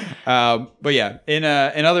 But yeah, in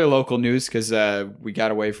other local news, because we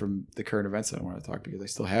got away from the current events that I want to talk because I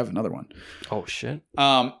still have another one. Oh, shit.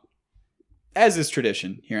 As is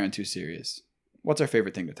tradition here on Too Serious, what's our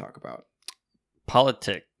favorite thing to talk about?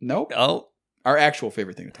 Politic. Nope. Oh. Our actual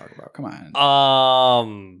favorite thing to talk about. Come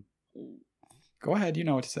on. Go ahead. You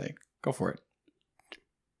know what to say. Go for it.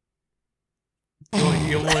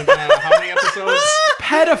 You've only been on how many episodes?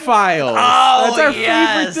 Pedophiles. Oh, That's our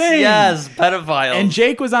yes, favorite thing. Yes, pedophiles. And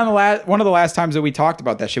Jake was on one of the last times that we talked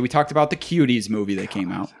about that shit. We talked about the Cuties movie that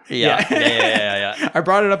came out. Yeah. I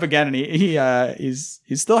brought it up again, and he's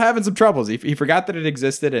still having some troubles. He forgot that it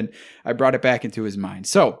existed, and I brought it back into his mind.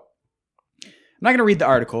 So I'm not going to read the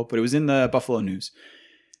article, but it was in the Buffalo News.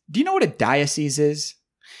 Do you know what a diocese is?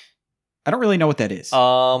 I don't really know what that is.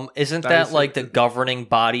 Isn't that Diocese. like the governing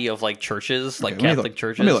body of like churches, like Okay, let me Catholic look.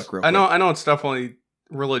 churches? Let me look real quick. I know it's definitely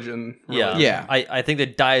religion. Yeah, Yeah. I think the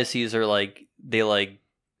dioceses are like they like.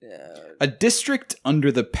 A district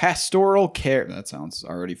under the pastoral care, that sounds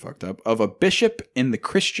already fucked up, of a bishop in the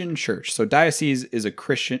Christian church. So diocese is a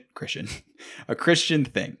Christian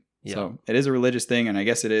thing. Yeah. So it is a religious thing, and I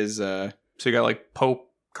guess it is... So you got like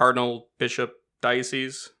Pope, Cardinal, Bishop,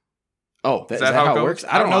 Diocese. Oh, is that how it goes? works?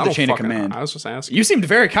 I don't know the chain of command. I was just asking. You seemed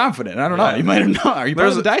very confident. I don't know. Yeah. You might have known. Are you part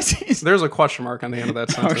of the diocese? There's a question mark on the end of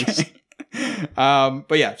that sentence. Okay.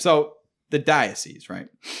 But yeah, so the diocese, right?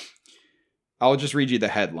 I'll just read you the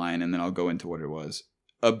headline and then I'll go into what it was.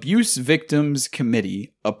 Abuse Victims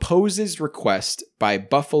Committee opposes request by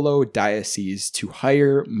Buffalo Diocese to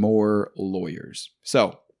hire more lawyers.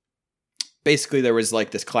 So basically there was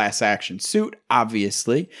like this class action suit,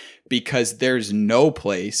 obviously, because there's no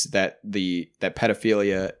place that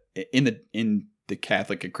pedophilia in the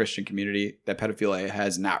Catholic and Christian community that pedophilia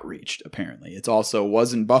has not reached, apparently. It's also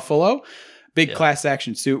was in Buffalo. Big class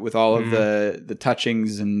action suit with all of the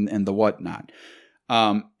touchings and the whatnot.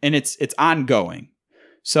 And it's ongoing.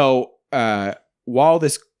 So while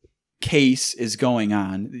this case is going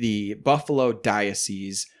on, the Buffalo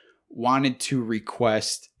Diocese wanted to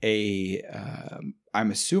request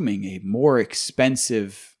I'm assuming a more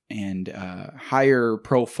expensive and higher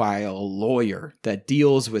profile lawyer that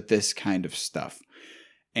deals with this kind of stuff.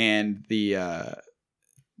 And the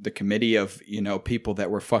committee of, people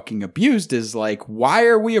that were fucking abused is like, why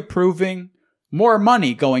are we approving more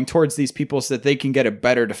money going towards these people so that they can get a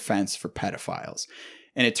better defense for pedophiles?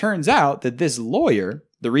 And it turns out that this lawyer,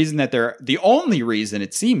 the only reason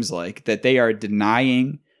it seems like that they are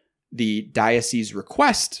denying the diocese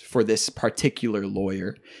request for this particular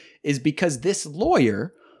lawyer is because this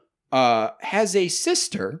lawyer has a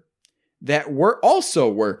sister that also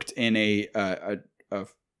worked in a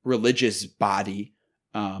religious body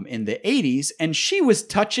in the 80s, and she was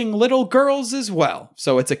touching little girls as well.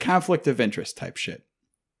 So it's a conflict of interest type shit.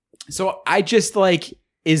 So I just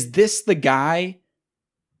is this the guy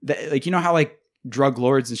that, how drug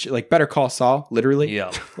lords and shit, like Better Call Saul, literally?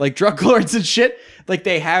 Yeah. Like drug lords and shit,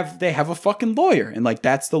 they have a fucking lawyer, and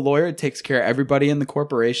that's the lawyer that takes care of everybody in the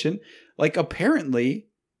corporation. Apparently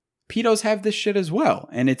pedos have this shit as well,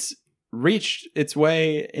 and it's reached its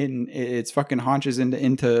way in its fucking haunches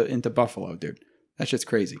into Buffalo, dude. That shit's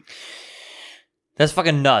crazy. That's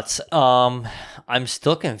fucking nuts. I'm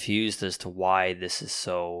still confused as to why this is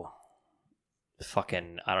so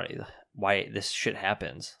fucking. I don't know why this shit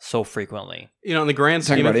happens so frequently. In the grand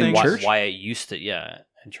scheme of about in things, church? Why it used to,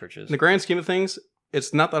 in churches. in the grand scheme of things,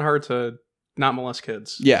 it's not that hard to not molest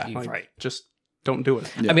kids. Yeah. Right. Just don't do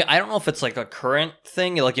it. Yeah. I mean, I don't know if it's like a current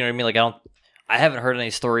thing. You know what I mean? I haven't heard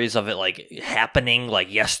any stories of it happening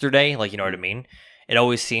yesterday. You know what I mean? It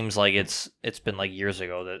always seems like it's been years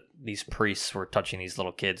ago that these priests were touching these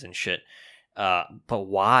little kids and shit. But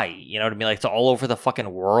why? You know what I mean? It's all over the fucking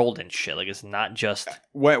world and shit. It's not just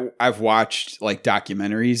What I've watched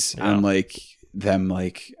documentaries on them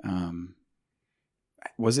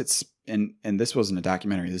was it and this wasn't a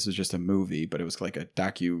documentary, this was just a movie, but it was like a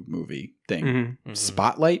docu movie thing. Mm-hmm.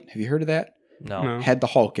 Spotlight, have you heard of that? No. Had the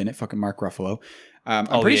Hulk in it, fucking Mark Ruffalo. I'm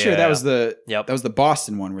Oh, pretty sure yeah. that was the Yep. that was the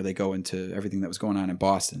Boston one where they go into everything that was going on in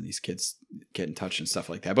Boston. These kids get in touch and stuff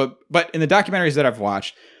like that. But in the documentaries that I've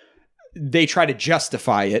watched, they try to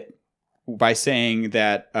justify it by saying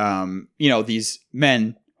that these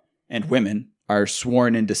men and women are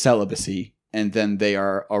sworn into celibacy, and then they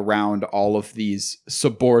are around all of these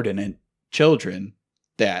subordinate children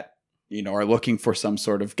that are looking for some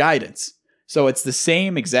sort of guidance. So it's the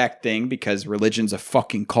same exact thing, because religion's a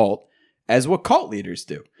fucking cult, as what cult leaders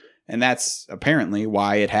do. And that's apparently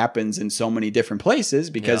why it happens in so many different places,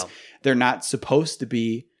 because they're not supposed to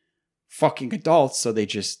be fucking adults, so they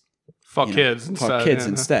just fuck kids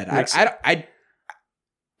instead. I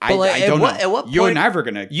But like, don't know. At what point, you're never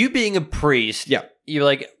gonna. you being a priest, Yeah. you're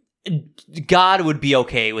like, God would be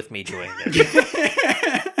okay with me doing this.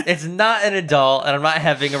 It's not an adult, and I'm not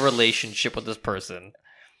having a relationship with this person.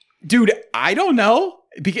 Dude, I don't know,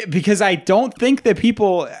 because I don't think that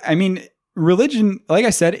people. I mean, religion, like I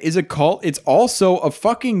said, is a cult. It's also a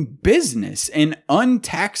fucking business, an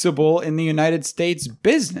untaxable in the United States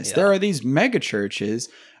business. Yeah. There are these mega churches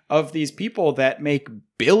of these people that make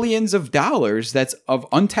billions of dollars that's of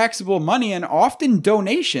untaxable money, and often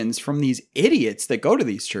donations from these idiots that go to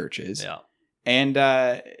these churches. Yeah. And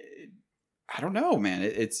I don't know,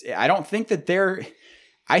 man. I don't think that they're.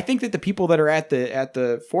 I think that the people that are at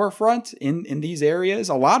the forefront in these areas,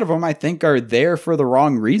 a lot of them, I think, are there for the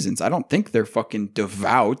wrong reasons. I don't think they're fucking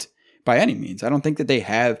devout by any means. I don't think that they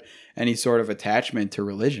have any sort of attachment to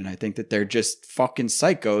religion. I think that they're just fucking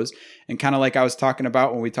psychos. And kind of like I was talking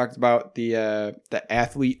about when we talked about the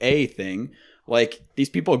athlete A thing, like these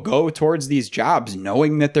people go towards these jobs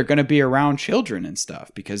knowing that they're going to be around children and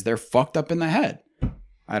stuff because they're fucked up in the head.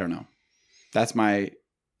 I don't know. That's my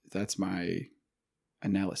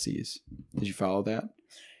analyses. Did you follow that?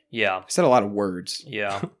 Yeah. I said a lot of words.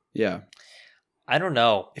 Yeah. Yeah. I don't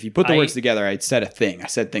know. If you put the words together, I said a thing. I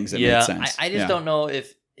said things that made sense. I just don't know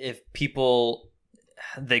if people,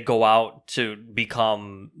 they go out to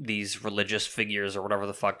become these religious figures or whatever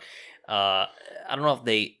the fuck. I don't know if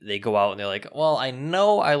they go out and they're like, well, I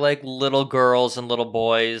know I like little girls and little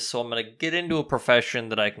boys, so I'm going to get into a profession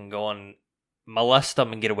that I can go and molest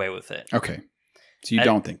them and get away with it. Okay. So you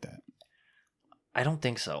don't think that? I don't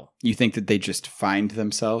think so. You think that they just find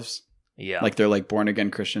themselves? Yeah. Like they're like born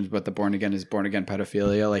again Christians, but the born again is born again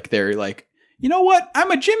pedophilia. Like they're like, you know what?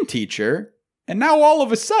 I'm a gym teacher, and now all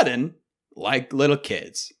of a sudden, like little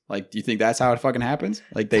kids. Like, do you think that's how it fucking happens?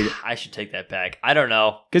 Like they? I should take that back. I don't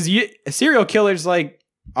know. Because serial killers, like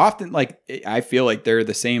often, like I feel like they're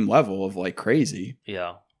the same level of like crazy.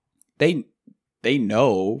 Yeah. They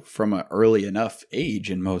know from an early enough age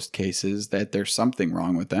in most cases that there's something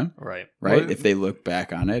wrong with them. Right. Right. Well, if they look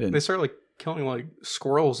back on it and they start like killing like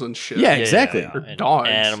squirrels and shit. Yeah, exactly. Or And dogs.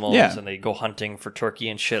 animals, Yeah. and they go hunting for turkey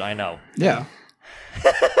and shit. I know. yeah.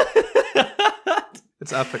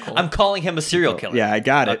 It's ethical. I'm calling him a serial killer. Yeah, I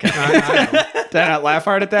got it. Okay. Did I not laugh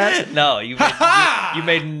hard at that? No, you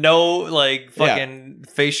made no like fucking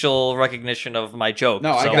facial recognition of my joke.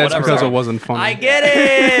 No, I got it. That's whatever. because it wasn't funny. I get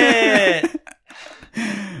it.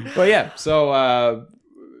 But yeah, so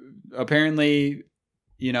apparently,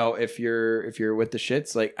 you know, if you're with the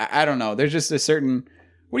shits, like I don't know, there's just a certain.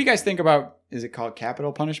 What do you guys think about? Is it called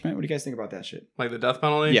capital punishment? What do you guys think about that shit? Like the death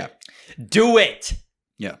penalty? Yeah. Do it.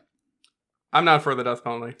 Yeah. I'm not for the death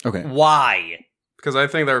penalty. Okay. Why? Because I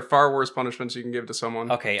think there are far worse punishments you can give to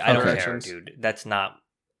someone. Okay, I don't Okay. care, dude. That's not.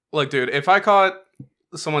 Look, dude, if I caught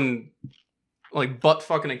someone like butt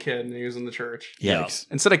fucking a kid and he was in the church, Yikes.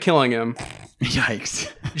 instead of killing him,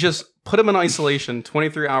 Yikes. just put him in isolation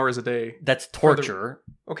 23 hours a day. That's torture.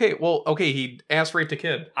 Okay, he ass raped a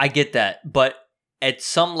kid. I get that, but at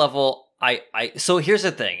some level, I. So here's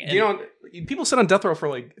the thing. You know, people sit on death row for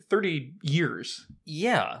like 30 years.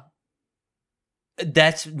 Yeah.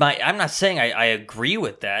 That's I'm not saying I agree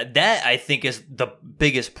with that. That I think is the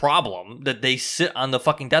biggest problem, that they sit on the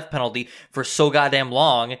fucking death penalty for so goddamn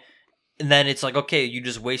long. And then it's like, okay, you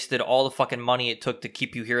just wasted all the fucking money it took to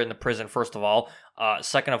keep you here in the prison, first of all.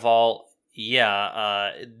 Second of all,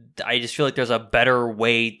 I just feel like there's a better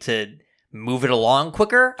way to move it along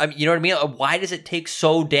quicker. I mean, you know what I mean? Why does it take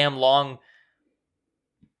so damn long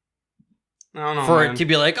I don't know, for man. it to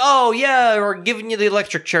be like, oh, yeah, we're giving you the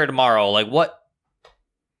electric chair tomorrow? Like, what?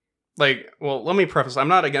 Like, well, let me preface. I'm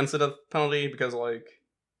not against the death penalty because, like,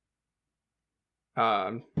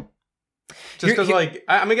 just because, like,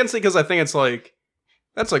 I'm against it because I think it's like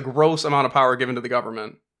that's a gross amount of power given to the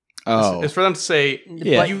government. Oh. It's for them to say,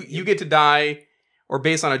 Yeah. you get to die, or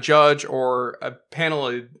based on a judge or a panel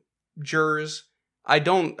of jurors. I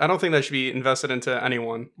don't think that should be invested into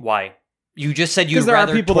anyone. Why? You just said 'Cause you'd there are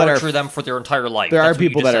rather people that torture are- them for their entire life. There are That's what you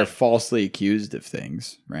people just that are said. falsely accused of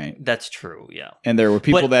things, right? That's true, yeah. And there were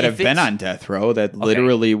people But that if have been it's- on death row that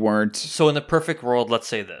literally weren't. So in the perfect world, let's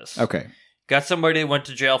say this. Okay. Got somebody that went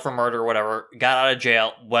to jail for murder or whatever, got out of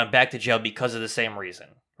jail, went back to jail because of the same reason,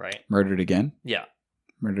 right? Murdered again? Yeah.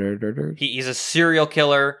 Murdered. He's a serial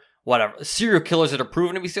killer, whatever. Serial killers that are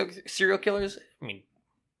proven to be serial killers, I mean,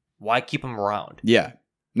 why keep them around? Yeah.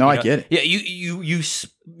 No, You I know? get it. Yeah, you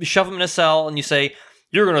shove him in a cell and you say,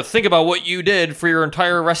 you're going to think about what you did for your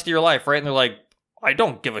entire rest of your life, right? And they're like, I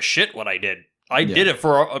don't give a shit what I did. I did it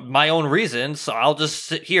for my own reasons, so I'll just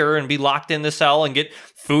sit here and be locked in the cell and get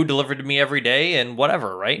food delivered to me every day and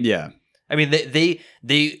whatever, right? Yeah. I mean,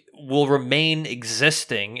 they will remain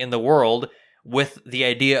existing in the world with the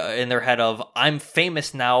idea in their head of, I'm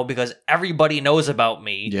famous now because everybody knows about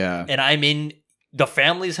me. Yeah. And I'm in the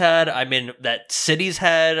family's head, I'm in that city's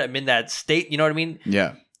head, I'm in that state, you know what I mean?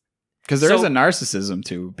 Yeah. Because there is a narcissism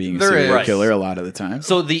to being a There serial is. killer a lot of the time.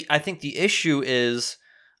 So I think the issue is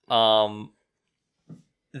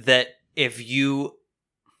that if you,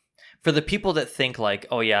 for the people that think like,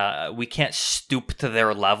 oh yeah, we can't stoop to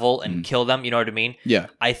their level and kill them, you know what I mean? Yeah.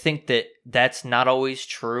 I think that that's not always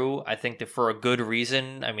true. I think that for a good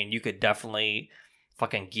reason, I mean, you could definitely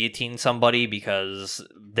fucking guillotine somebody because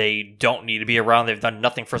they don't need to be around. They've done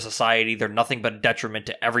nothing for society. They're nothing but a detriment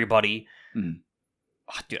to everybody.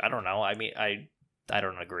 Oh, dude, I don't know. I mean, I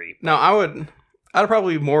don't agree. No, I'd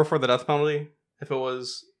probably be more for the death penalty if it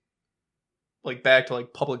was like back to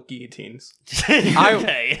like public guillotines.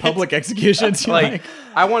 Okay. Public executions. Like,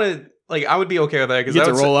 I wanted, like, I would be okay with that because you that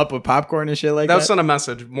get to would roll up with popcorn and shit like that that. would send a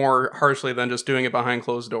message more harshly than just doing it behind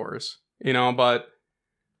closed doors, you know. But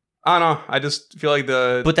I don't know. I just feel like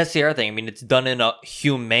But that's the other thing. I mean, it's done in a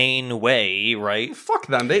humane way, right? fuck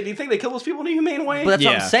them. Do you think they kill those people in a humane way? But that's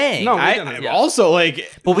what Yeah. I'm saying. No, I also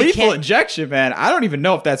like But we lethal can't- injection, man. I don't even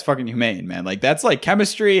know if that's fucking humane, man. Like that's like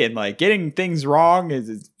chemistry and like getting things wrong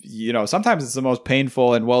is you know, sometimes it's the most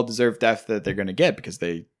painful and well-deserved death that they're going to get because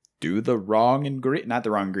they do the wrong not the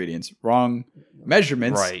wrong ingredients, wrong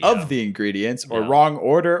measurements Right, of yeah. the ingredients or Yeah. wrong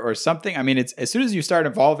order or something. I mean, it's as soon as you start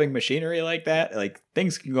involving machinery like that, like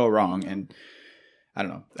things can go wrong and I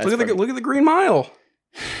don't know. That's look at the Green Mile.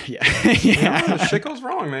 yeah. You know, yeah. shit goes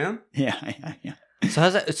wrong, man. Yeah. So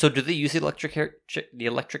how's that? So do they use the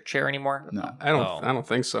electric chair anymore? No. I don't. Oh. I don't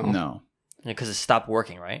think so. No. Because it stopped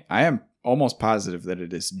working, right? I am almost positive that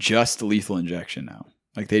it is just lethal injection now.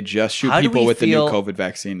 Like they just shoot How do people we with the new feel COVID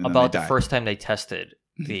vaccine and About then they the die. first time they tested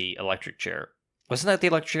the electric chair. Wasn't that the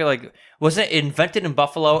electric chair? Like, wasn't it invented in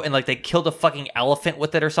Buffalo and like they killed a fucking elephant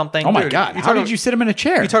with it or something? Oh my Dude, god! you How talking- did you sit him in a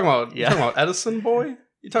chair? You talking about? Yeah. You talking about Edison boy?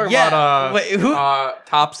 You talking Yeah. about Wait, who?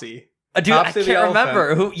 Topsy? Dude, I Topsy can't the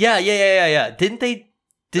remember who. Yeah. Didn't they?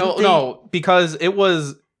 No, because it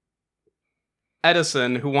was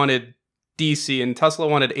Edison who wanted DC and Tesla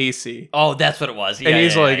wanted AC. Oh, that's what it was. Yeah, And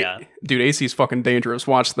he's yeah, like, yeah. dude, AC's fucking dangerous.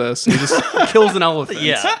 Watch this. And he just kills an elephant.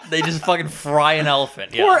 Yeah, they just fucking fry an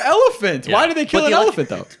elephant. Yeah. Poor elephant. Yeah. Why did they kill But an the elephant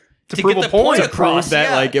though? To To prove get a the point. point To prove across, that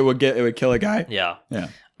yeah. like it would kill a guy. Yeah. Yeah.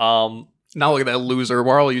 Now look at that loser.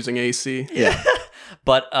 We're all using AC. Yeah.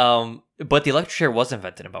 But the electric chair was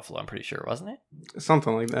invented in Buffalo. I'm pretty sure, wasn't it?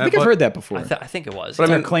 Something like that. I think I've heard that before. I think it was. But It's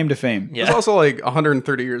I our mean- claim to fame. It was Yeah. also like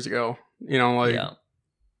 130 years ago. You know, like Yeah.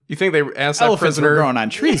 you think they asked that Elephants were prisoner? growing on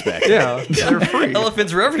trees back then. Yeah, they're free.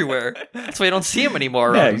 Elephants were everywhere. That's why you don't see them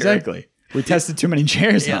anymore. Yeah, around here. exactly. We tested too many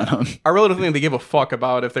chairs Yeah. on them. I really don't think they give a fuck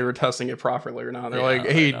about if they were testing it properly or not. They're Yeah, like,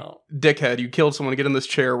 I "Hey, know. dickhead, you killed someone. Get in this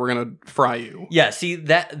chair. We're gonna fry you." Yeah. See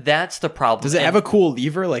that's the problem. Does it And- have a cool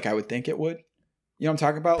lever like I would think it would? You know what I'm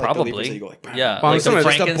talking about? Like the Probably. levers that you go like, Yeah. Well, like some the of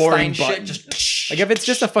it's just a boring Frankenstein button. shit. Just Like if it's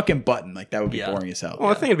just a fucking button, like that would be Yeah. boring as hell.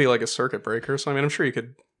 Well, I think it'd be like a circuit breaker. So I mean, I'm sure you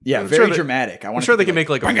could. Yeah, I'm very sure dramatic. I'm sure they can make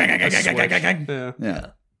like a switch. Yeah. Yeah. Yeah.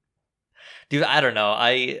 dude, I don't know.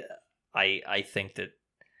 I think that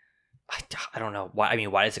I don't know why. I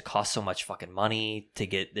mean, why does it cost so much fucking money to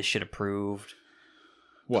get this shit approved?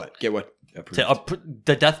 What? Get what? Approved?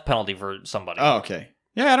 The death penalty for somebody. Oh, okay.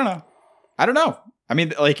 Yeah, I don't know. I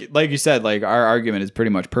mean, like you said, like our argument is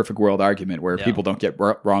pretty much perfect world argument where Yeah. people don't get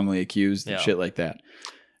wrongly accused and Yeah. shit like that.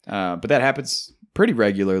 But that happens pretty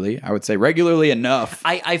regularly. I would say regularly enough.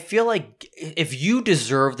 I feel like if you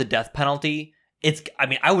deserve the death penalty,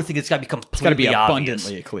 I would think it's got to be completely It's got to be obvious.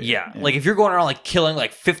 abundantly clear. Yeah. Like if you're going around like killing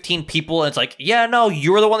like 15 people and it's like, yeah, no,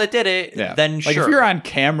 you were the one that did it, yeah. then like sure. if you're on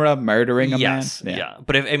camera murdering a yes, man, yeah.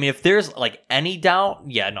 But if there's like any doubt,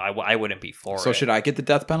 yeah, no, I wouldn't be for it. So should I get the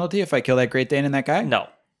death penalty if I kill that Great Dane and that guy? No,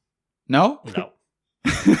 No? no.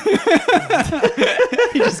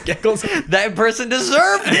 He just giggles. That person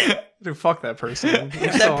deserved it. Dude, fuck that person.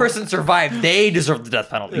 If that person survived, they deserve the death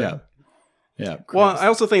penalty. Yeah. Yeah. Well, I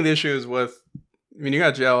also think the issue is with. I mean, you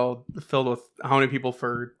got jail filled with how many people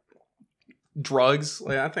for drugs?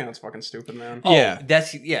 Like, I think that's fucking stupid, man. Oh, Yeah.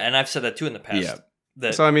 and I've said that too in the past. Yeah.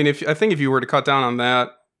 That So I mean, if you were to cut down on that,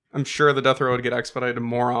 I'm sure the death row would get expedited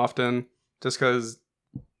more often. Just because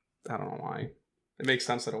I don't know why. It makes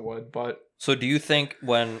sense that it would, but So do you think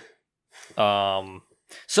when,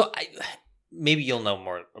 maybe you'll know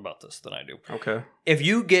more about this than I do. okay. If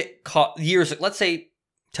you get caught let's say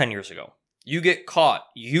 10 years ago, you get caught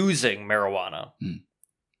using marijuana.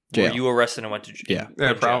 Jail. Were you arrested and went to Yeah. Yeah,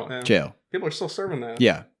 jail? probably. Yeah. Jail. People are still serving that.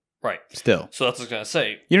 Yeah. Right. Still. So that's what I was going to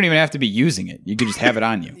say. You don't even have to be using it. You could just have it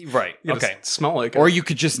on you. Right. You Okay. just smell like Or it. you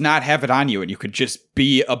could just not have it on you and you could just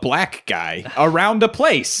be a black guy around a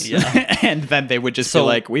place. Yeah. And then they would just So- be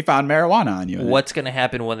like, we found marijuana on you. What's going to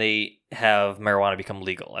happen when they have marijuana become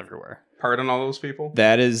legal everywhere? Pardon all those people.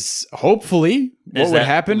 That is hopefully what Is would that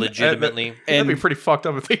happen. legitimately? That'd be And pretty fucked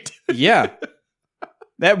up if they did. yeah.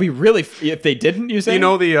 That would be really, if they didn't, you say? You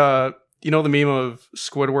know the meme of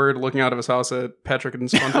Squidward looking out of his house at Patrick and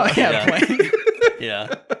SpongeBob?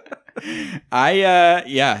 Oh, yeah.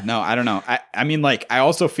 Yeah. No, I don't know. I mean, like, I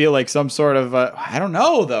also feel like some sort of, I don't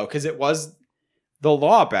know though, because it was the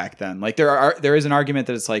law back then. Like, there is an argument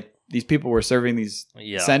that it's like these people were serving these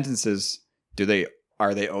Yeah. sentences.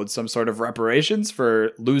 Are they owed some sort of reparations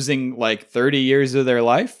for losing like 30 years of their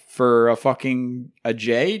life for a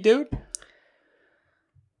J, dude?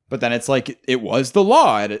 But then it's like it was the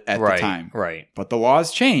law at the time. Right. But the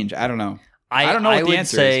laws change. I don't know. I don't know what the would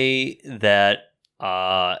answer say that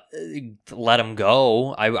let them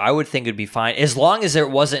go. I would think it'd be fine as long as there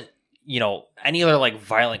wasn't, any other like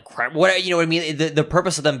violent crime. What you know what I mean? The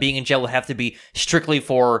purpose of them being in jail would have to be strictly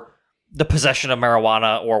for the possession of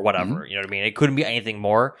marijuana or whatever. Mm-hmm. You know what I mean? It couldn't be anything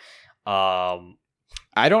more.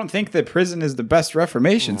 I don't think that prison is the best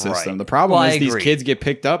reformation system. Right. The problem Well, is I these agree. kids get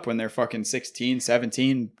picked up when they're fucking 16,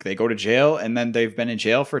 17. They go to jail, and then they've been in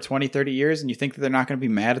jail for 20, 30 years, and you think that they're not going to be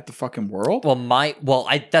mad at the fucking world?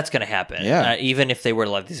 That's going to happen. Yeah. Even if they were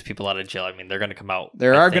to let these people out of jail, I mean, they're going to come out.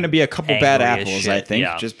 There I are think, going to be a couple bad angry as apples, shit. I think,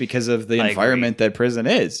 Yeah. just because of the I environment that prison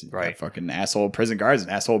is. Right. Got fucking asshole prison guards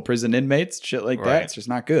and asshole prison inmates, shit like that. Right. It's just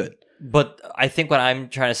not good. But I think what I'm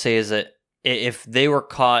trying to say is that if they were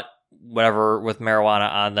caught, whatever, with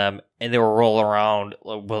marijuana on them, and they were rolling around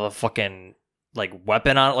with a fucking like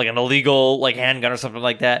weapon on it, like an illegal like handgun or something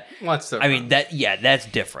like that. Well, that's I mean that's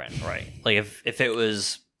different, right? Like if it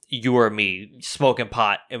was you or me smoking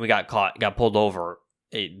pot and we got caught, got pulled over,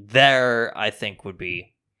 there I think would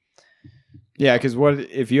be Yeah, because what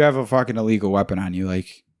if you have a fucking illegal weapon on you? Like,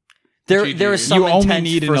 there GG. is some You only intent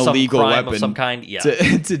need for an some illegal crime weapon of some kind, yeah.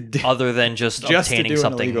 to Other than just to obtaining do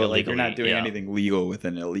something an illegal, illegally. like you're not doing yeah. anything legal with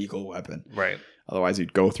an illegal weapon. Right. Otherwise,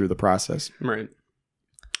 you'd go through the process. right.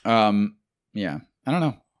 Yeah, I don't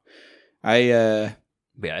know. I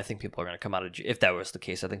But yeah, I think people are going to come out of jail. If that was the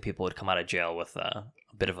case, I think people would come out of jail with a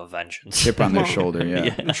bit of a vengeance. chip on their Well, shoulder.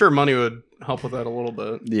 Yeah, I'm sure money would help with that a little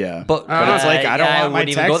bit. yeah. But it's like, I don't want my wouldn't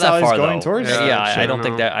even tax go that dollars far, going though. towards that Yeah, shit, I don't no.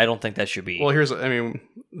 think that. I don't think that should be. Well,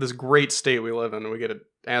 this great state we live in, we get it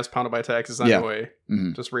ass pounded by taxes Yeah. anyway.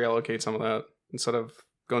 Mhm. Just reallocate some of that instead of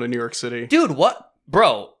going to New York City. Dude, what,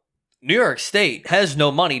 bro? New York State has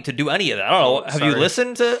no money to do any of that. I don't know. Oh, Have you sorry.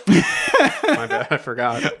 listened to? My bad, I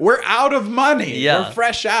forgot. We're out of money. Yeah. We're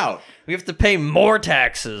fresh out. We have to pay more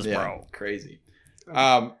taxes, Yeah, bro. crazy.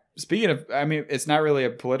 Speaking of, I mean, it's not really a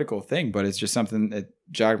political thing, but it's just something that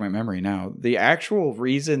jogged my memory now. The actual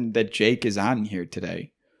reason that Jake is on here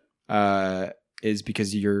today is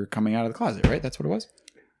because you're coming out of the closet, right? That's what it was?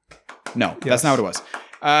 No, that's Yes. not what it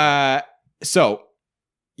was. So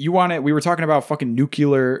we were talking about fucking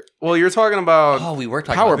nuclear Well, you're talking about Oh, we were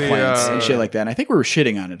talking power about the, plants and uh, shit like that. And I think we were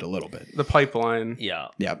shitting on it a little bit. the pipeline. Yeah.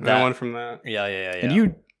 Yeah. And I went from that. Yeah. And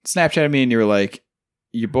you Snapchatted me and you were like,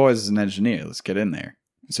 your boy's an engineer. Let's get in there.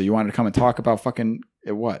 So you wanted to come and talk about fucking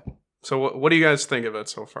what? So what do you guys think of it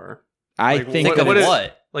so far? I Like, think Think of what is-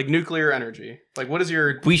 what? Like nuclear energy. Like what is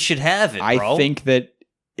your We should have it, bro. I think that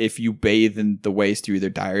if you bathe in the waste, you either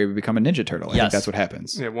die or you become a Ninja Turtle. I think Yes. that's what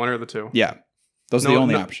happens. yeah, one or the two? Yeah. Those are the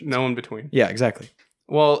only options. No in between. Yeah, exactly.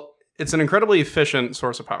 Well, it's an incredibly efficient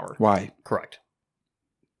source of power. Why? Correct.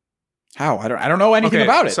 How? I don't know anything Okay,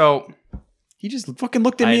 about it. So, He just fucking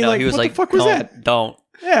looked at I me know. like, He was what like, the fuck was "Don't- that? Don't.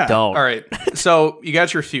 Yeah. Don't. all right. So, you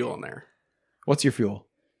got your fuel in there. What's your fuel?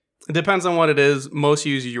 It depends on what it is. Most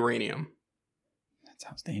use uranium. That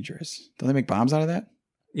sounds dangerous. Don't they make bombs out of that?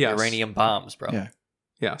 Yes. Uranium bombs, bro. Yeah.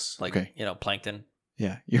 Yes. Like, Okay. plankton.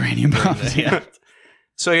 Yeah. Uranium bombs. Yeah.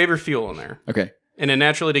 So, you have your fuel in there. Okay. And it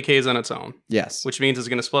naturally decays on its own, Yes. which means it's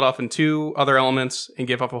going to split off in two other elements and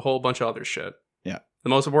give off a whole bunch of other shit. Yeah. The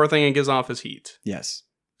most important thing it gives off is heat. Yes.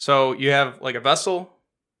 So you have like a vessel.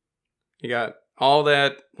 You got all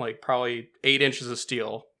that, like probably 8 inches of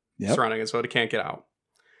steel Yep. surrounding it, so it can't get out.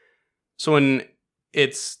 So when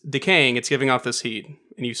it's decaying, it's giving off this heat,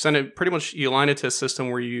 and you send it pretty much. You line it to a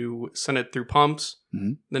system where you send it through pumps.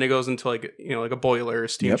 Mhm. Then it goes into like like a boiler or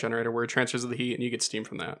steam Yep. generator where it transfers the heat, and you get steam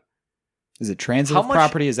from that. Is it transitive How much-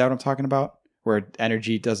 property? Is that what I'm talking about? Where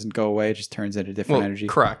energy doesn't go away, it just turns into different energy?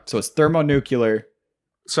 Correct. So it's thermonuclear.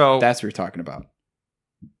 So That's what you're talking about.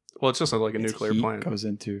 Well, it's just like a nuclear Heat plant. goes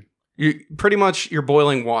into. You're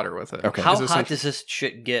boiling water with it. Okay. How Is hot essentially- does this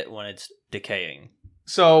shit get when it's decaying?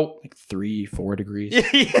 So Like 3-4 degrees.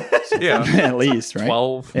 yeah, At least, right?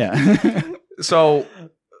 12. Yeah. So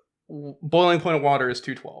boiling point of water is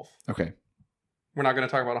 212. Okay. We're not going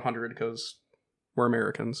to talk about 100 because we're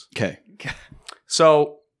Americans. Okay.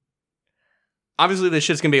 So obviously this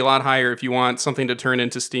shit's going to be a lot higher if you want something to turn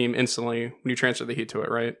into steam instantly when you transfer the heat to it,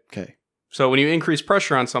 right? Okay. So when you increase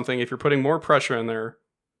pressure on something, if you're putting more pressure in there,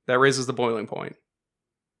 that raises the boiling point.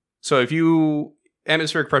 So if you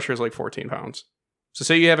atmospheric pressure is like 14 pounds. So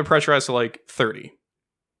say you have it pressurized to like 30.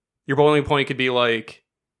 Your boiling point could be like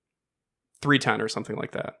 310 or something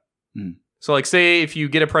like that. Hmm. So like say if you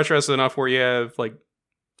get it pressurized enough where you have like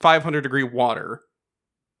 500 degree water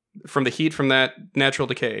from the heat from that natural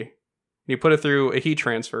decay, you put it through a heat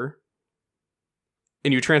transfer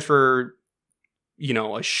and you transfer, you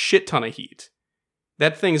know, a shit ton of heat.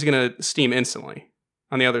 That thing's going to steam instantly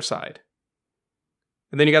on the other side.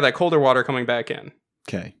 And then you got that colder water coming back in.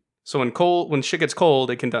 Okay. So when shit gets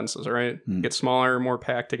cold, it condenses, right? Hmm. Gets smaller, more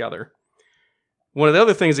packed together. One of the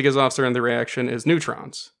other things that gives off during the reaction is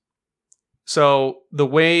neutrons. So the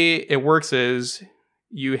way it works is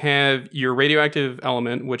you have your radioactive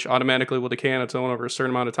element, which automatically will decay on its own over a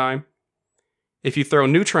certain amount of time. If you throw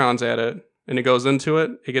neutrons at it and it goes into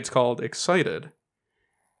it, it gets called excited.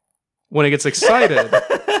 When it gets excited,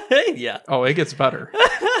 Yeah. oh, it gets better.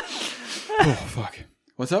 Oh, fuck.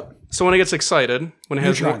 What's up? So when it gets excited, when it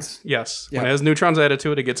has Neutrons. yes, Yeah. when it has neutrons added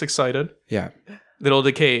to it, it gets excited. Yeah. It'll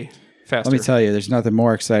decay faster. Let me tell you, there's nothing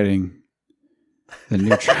more exciting than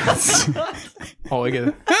neutrons. Oh, it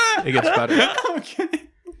gets better. Okay.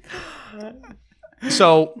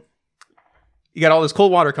 So you got all this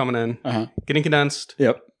cold water coming in, Uh-huh. getting condensed.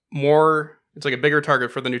 Yep. It's like a bigger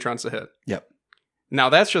target for the neutrons to hit. Yep. Now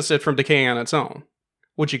that's just it from decaying on its own.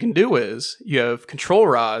 What you can do is you have control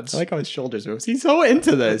rods. I like how his shoulders moves. He's so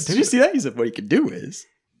into this. Did you see that? He said what he could do is.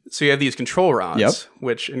 So you have these control rods, Yep.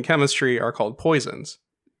 which in chemistry are called poisons.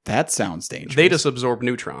 That sounds dangerous. They just absorb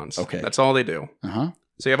neutrons. Okay. That's all they do. Uh-huh.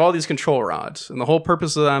 So you have all these control rods, and the whole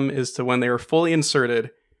purpose of them is to when they are fully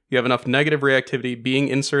inserted, you have enough negative reactivity being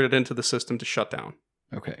inserted into the system to shut down.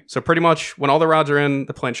 Okay. So pretty much when all the rods are in,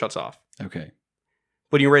 the plant shuts off. Okay.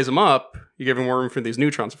 When you raise them up, you're giving more room for these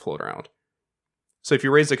neutrons to float around. So if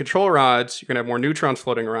you raise the control rods, you're going to have more neutrons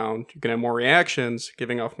floating around. You're going to have more reactions,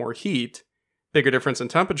 giving off more heat. Bigger difference in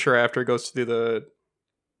temperature after it goes through the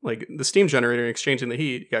steam generator and exchanging the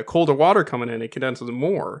heat. You got colder water coming in, it condenses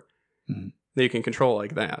more. Mhm. That you can control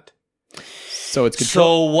like that. So it's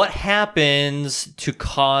control. So what happens to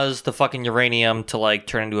cause the fucking uranium to like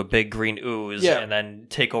turn into a big green ooze Yeah. and then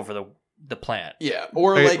take over the plant? Yeah.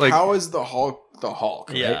 Or Right, like- how is the Hulk the Hulk?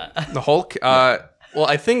 Right? Yeah. The Hulk, well,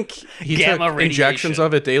 I think he Gamma took radiation. injections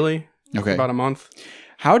of it daily, Okay. about a month.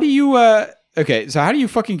 How do you okay, so how do you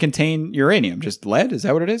fucking contain uranium? Just lead? Is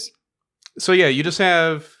that what it is? So yeah, you just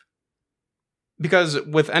have, because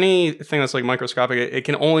with anything that's like microscopic, it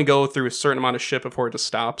can only go through a certain amount of shit before it just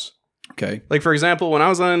stops. Okay. Like for example, when I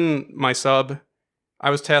was on my sub, I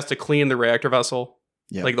was tasked to clean the reactor vessel,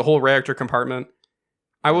 Yeah. like the whole reactor compartment.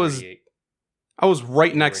 I was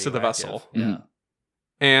right next to the vessel, Yeah.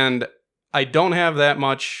 and I don't have that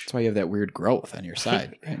much. That's why you have that weird growth on your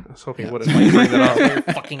side. Right? I was hoping Yeah. you wouldn't like, bring that up.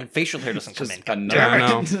 Your fucking facial hair doesn't come in. God damn it. I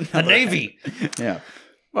know. The Navy. Yeah.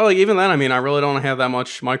 Well, like even then, I mean, I really don't have that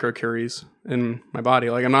much microcuries in my body.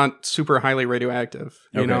 Like, I'm not super highly radioactive,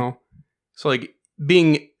 you Okay. know? So, like,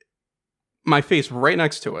 being my face right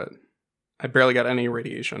next to it, I barely got any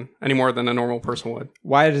radiation, any more than a normal person would.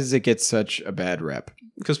 Why does it get such a bad rep?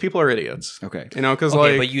 Because people are idiots, Okay. you know? Because,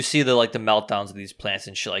 Okay, like, but you see the meltdowns of these plants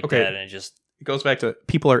and shit like Okay. that, and it just it goes back to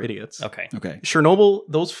people are idiots. okay. Okay. Chernobyl,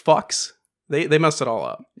 those fucks, they messed it all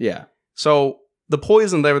up. Yeah. So, the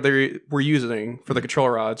poison that they were using for the control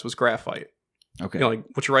rods was graphite, Okay. you know, like,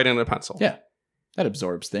 what you write into a pencil. Yeah. That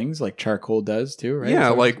absorbs things like charcoal does too, right? Yeah,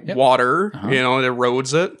 Absorbs- like Yep. water, Uh-huh. you know, it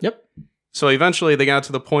erodes it. Yep. So eventually they got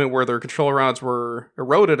to the point where their control rods were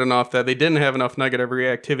eroded enough that they didn't have enough negative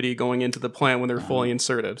reactivity going into the plant when they were fully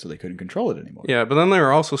inserted. So they couldn't control it anymore. Yeah, but then they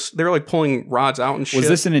were like pulling rods out and shit. Was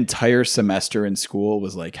this an entire semester in school?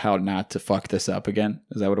 Was like how not to fuck this up again?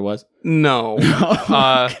 Is that what it was? No.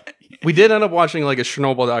 We did end up watching like a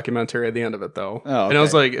Chernobyl documentary at the end of it though. Oh, And it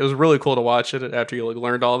was okay. like, it was really cool to watch it after you like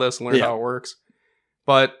learned all this and learned Yeah. how it works.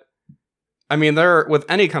 But I mean, there with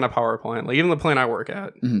any kind of power plant, like even the plant I work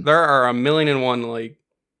at, Mhm. there are 1,000,001 like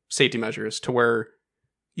safety measures to where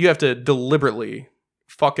you have to deliberately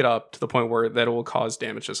fuck it up to the point where that it will cause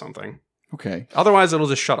damage to something. Okay. Otherwise, it'll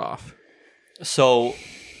just shut off. So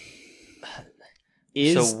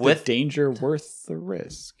Is So the with- danger worth the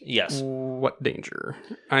risk? Yes. What danger?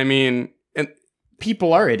 I mean, and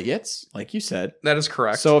People are idiots, like you said. that is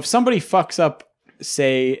correct. So if somebody fucks up,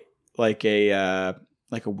 say like a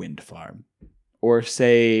wind farm, or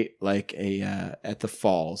say like at the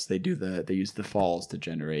falls, they use the falls to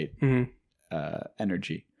generate Mhm.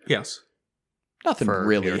 energy. Yes. Nothing For New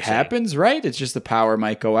really York City. happens, right? It's just the power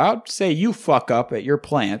might go out. Say you fuck up at your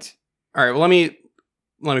plant. All right. Well, let me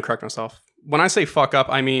correct myself. When I say fuck up,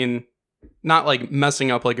 I mean not like messing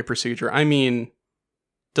up like a procedure. I mean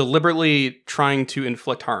deliberately trying to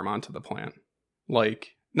inflict harm onto the plant.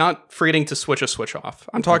 Like not forgetting to switch a switch off.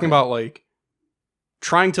 I'm talking Okay. about like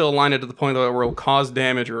trying to align it to the point where it'll cause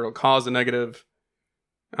damage or it'll cause a negative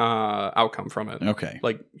outcome from it. Okay.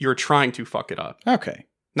 Like you're trying to fuck it up. Okay.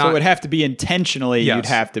 Not, So it would have to be intentionally. Yes. You'd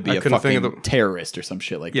have to be I a couldn't think fucking of terrorist or some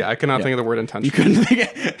shit like yeah, that. I cannot Yeah. think of the word You intention. couldn't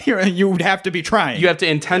think. You would have to be trying. You have to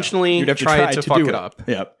intentionally You'd have to try to fuck do it up.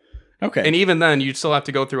 Yep. Okay. And even then, you'd still have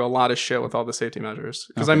to go through a lot of shit with all the safety measures.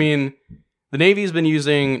 Because, I Okay. mean, the Navy's been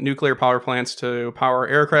using nuclear power plants to power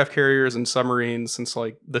aircraft carriers and submarines since,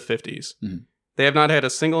 like, the 50s. Mhm. They have not had a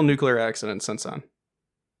single nuclear accident since then.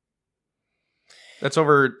 That's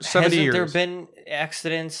over 70 Hasn't years. there been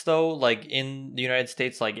accidents though, like in the United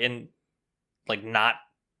States, like not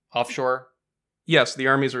offshore? Yes, the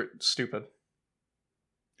armies are stupid.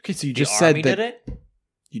 Okay, so you The just said Army that did it.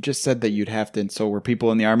 you just said that you'd have to. So were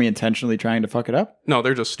people in the army intentionally trying to fuck it up? No,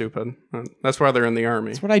 they're just stupid. That's why they're in the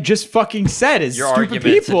army. That's what I just fucking said. Is Your stupid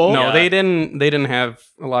argument's- people? No, Yeah. they didn't have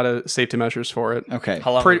a lot of safety measures for it. Okay.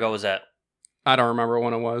 How long Pretty- ago was that? I don't remember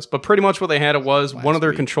when it was, but pretty much what they had it was Last one of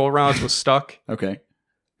their week. control rods was stuck. Okay.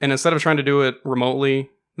 And instead of trying to do it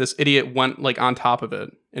remotely, this idiot went like on top of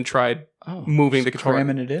it and tried Oh, moving the just controller.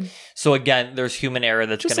 cramming it in, So again, there's human error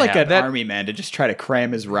that's just gonna like happen. an army man to just try to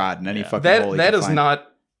cram his rod in any Yeah. fucking hole. he that can is find.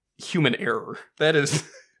 not human error. That's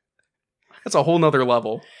a whole nother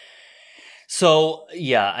level. So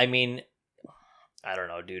yeah, I mean, I don't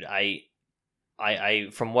know, dude. I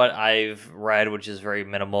from what I've read, which is very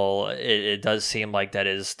minimal, it does seem like that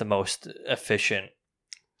is the most efficient.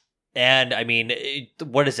 And I mean,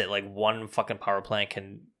 what is it like? One fucking power plant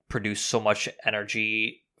can produce so much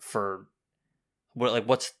energy for what? Like,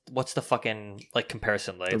 what's the fucking like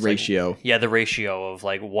comparison? Like the it's like- ratio. yeah, the ratio of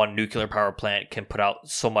like one nuclear power plant can put out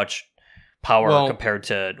so much power Well- compared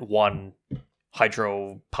to one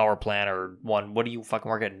hydro power plant or one. What do you fucking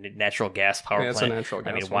work at? Natural gas power Yeah, it's a plant. natural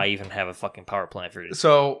gas I mean, one. why even have a fucking power plant for you?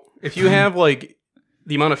 So if you have like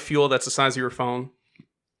the amount of fuel that's the size of your phone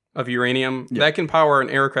of uranium, Yeah. that can power an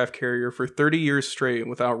aircraft carrier for 30 years straight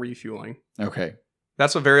without refueling. Okay.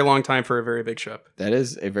 That's a very long time for a very big ship. That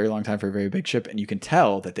is a very long time for a very big ship, and you can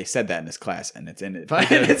tell that they said that in this class, and it's in it.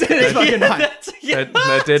 did. It's in his fucking mind.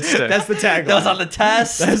 That did stick. That's the tagline. That was on the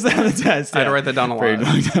test. That's on the test. I had to yeah. write that down a Very lot.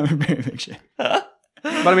 long time for a very big ship. But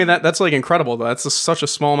I mean, that's like incredible though. That's such a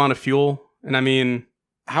small amount of fuel. And I mean,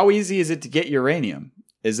 How easy is it to get uranium?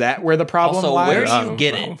 Is that where the problem Also, lies? where do I you don't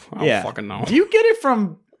get know. it? I don't Yeah. fucking know. Do you get it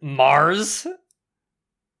from Mars.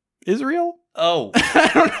 Israel? Oh.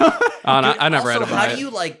 I don't know. I never read Also, about how it. do you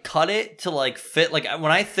like cut it to like fit? Like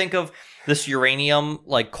when I think of this uranium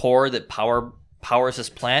like core that powers this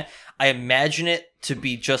plant, I imagine it to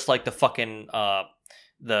be just like the fucking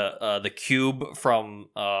the cube from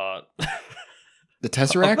The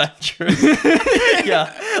Tesseract? Avengers.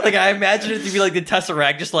 Yeah, like I imagine it to be like the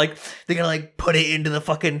Tesseract, just like they're gonna like put it into the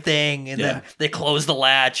fucking thing, and then they close the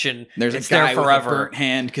latch, and There's it's a guy there forever. with a burnt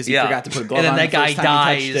hand because he Yeah. forgot to put a glove And then on that the guy first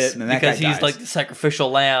time he touched dies it, and then that because guy he's dies. like the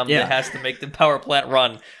sacrificial lamb Yeah. that has to make the power plant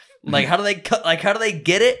run. Like how do they cut? Like how do they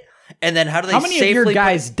get it? And then how do they? How many of safely your put-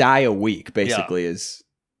 guys die a week? Basically, is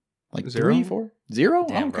like Zero? 3, 4, 0.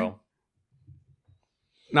 Damn, Oh, okay. bro.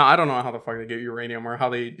 No, I don't know how the fuck they get uranium or how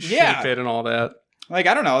they shape Yeah. it and all that. Like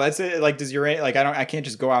I don't know. That's it. Like does uranium? Like I can't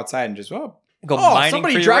just go outside and just Go Oh, mining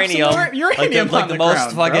somebody for dropped some uranium. uranium like on the the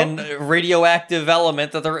most ground, fucking bro. radioactive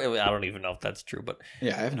element that there. I don't even know if that's true, but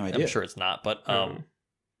Yeah, I have no idea. I'm sure it's not. But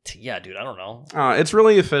yeah, dude, I don't know. It's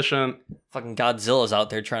really efficient. Fucking Godzilla's out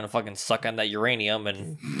there trying to fucking suck on that uranium,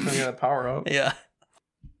 and I gotta power up. yeah.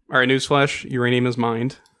 All right, newsflash: uranium is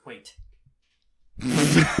mined. Wait.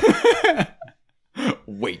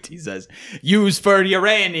 Wait, he says, use for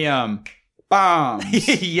uranium bombs.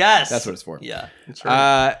 Yes, That's what it's for. Yeah. That's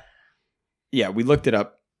right. Yeah, we looked it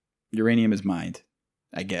up. Uranium is mined,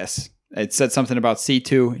 I guess. It said something about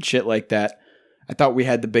C2 and shit like that. I thought we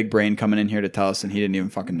had the big brain coming in here to tell us, and he didn't even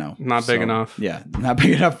fucking know. Not big enough. Yeah, not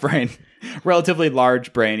big enough brain. Relatively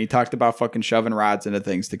large brain. He talked about fucking shoving rods into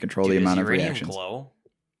things to control Dude, the amount does of uranium reactions. glow?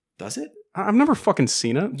 Does it? I've never fucking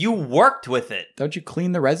seen it. You worked with it. Don't you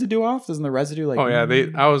clean the residue off? Doesn't the residue like? Oh yeah,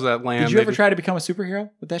 I was at Lamb. Did you ever try to become a superhero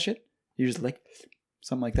with that shit? You just like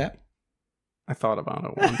something like that? I thought about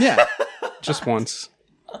it once. Yeah. Just once.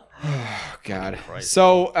 Oh God. Christ.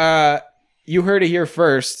 So you heard it here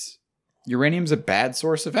first. Uranium's a bad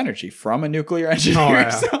source of energy from a nuclear engineer. Oh, yeah.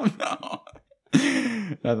 So, no.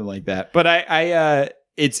 Nothing like that. But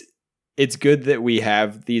it's good that we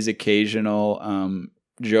have these occasional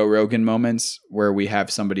Joe Rogan moments where we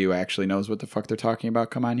have somebody who actually knows what the fuck they're talking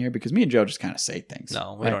about come on here, because me and Joe just kind of say things.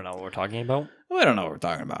 No, we right? don't know what we're talking about. We don't know what we're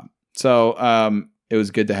talking about. So it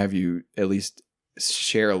was good to have you at least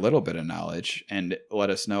share a little bit of knowledge and let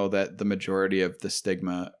us know that the majority of the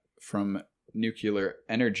stigma from nuclear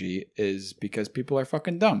energy is because people are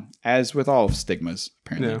fucking dumb, as with all stigmas,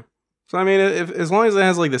 apparently. Yeah. So I mean, if as long as it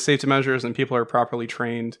has like the safety measures and people are properly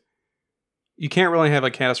trained, you can't really have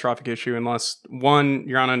a catastrophic issue unless one,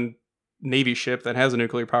 you're on a Navy ship that has a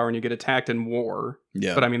nuclear power and you get attacked in war.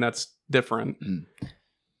 Yeah. But I mean, that's different. Mm.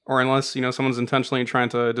 Or unless, someone's intentionally trying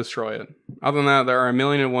to destroy it. Other than that, there are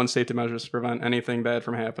 1,000,001 safety measures to prevent anything bad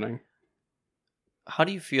from happening. How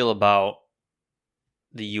do you feel about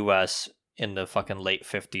the U.S. in the fucking late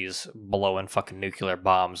 50s blowing fucking nuclear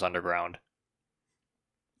bombs underground?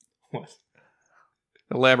 What?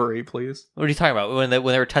 Elaborate, please. What are you talking about? When they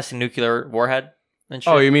were testing nuclear warhead and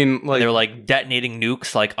shit? Oh, you mean like they were like detonating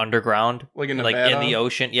nukes like underground, like in like Nevada? in the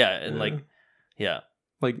ocean? Yeah, and Yeah. like, yeah.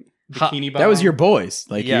 Like How- bikini bomb? That was your boys.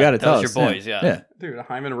 Like, Yeah, you got to that tell was us. your boys, yeah. Yeah. Dude,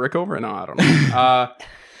 Hyman Rickover? No, I don't know. I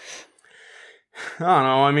don't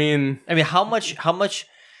know. I mean, how much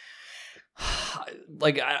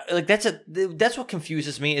that's what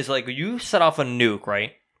confuses me is like you set off a nuke,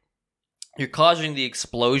 right? You're causing the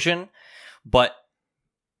explosion, but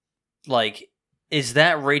like is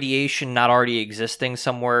that radiation not already existing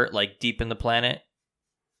somewhere like deep in the planet?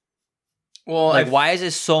 well, Like why is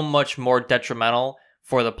it so much more detrimental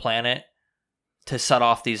for the planet to set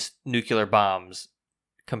off these nuclear bombs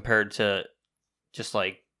compared to just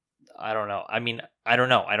like I don't know. I mean, I don't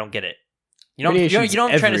know. I don't get it. You know what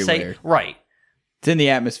I'm trying to say? Everywhere. Right. It's in the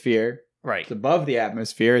atmosphere. Right. It's above the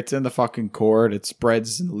atmosphere. It's in the fucking core. It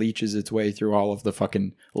spreads and leaches its way through all of the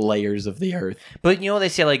fucking layers of the earth. But they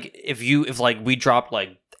say like if like we dropped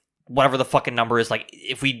like whatever the fucking number is, like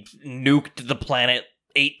if we nuked the planet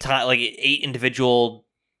 8 times, like 8 individual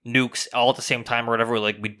nukes all at the same time or whatever,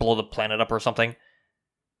 like we'd blow the planet up or something.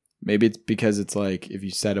 Maybe it's because it's like if you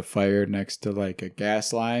set a fire next to like a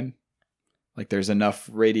gas line, like there's enough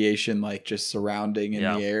radiation like just surrounding in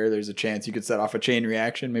the air. There's a chance you could set off a chain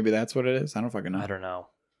reaction. Maybe that's what it is. I don't fucking know. I don't know.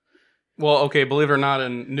 well, okay. Believe it or not,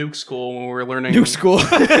 in nuke school when we were learning Nuke school.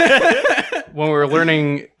 when we were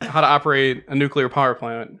learning how to operate a nuclear power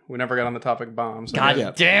plant, we never got on the topic of bombs. God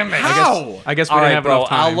Yeah. damn it! How? I guess we All didn't right, have bro. enough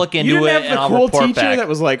time. I'll look You into didn't it have and the I'll cool report teacher back. that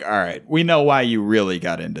was like, all right, we know why you really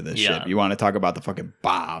got into this Yeah. shit. You want to talk about the fucking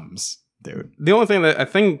bombs, dude. The only thing that I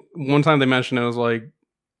think one time they mentioned it was like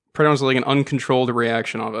pretty much like an uncontrolled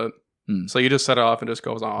reaction of it. Hmm. So you just set it off and it just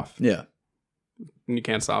goes off. Yeah. And you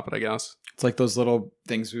can't stop it, I guess. It's like those little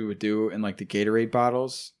things we would do in like the Gatorade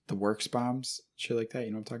bottles, the Works bombs, shit like that.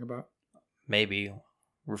 You know what I'm talking about? Maybe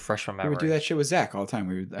refresh my We memory. would do that shit with Zach all the time.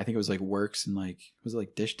 I think it was like Works and like, was it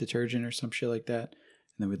like dish detergent or some shit like that?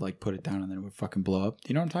 And then we'd like put it down and then it would fucking blow up. Do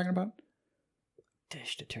you know what I'm talking about?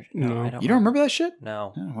 Dish detergent. No. I don't You don't remember that shit?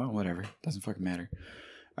 No. Oh, well, whatever. Doesn't fucking matter.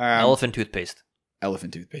 Elephant toothpaste.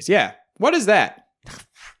 Elephant toothpaste. Yeah. What is that?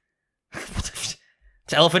 It's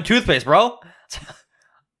elephant toothpaste, bro.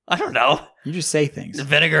 I don't know. You just say things.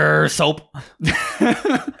 Vinegar, soap.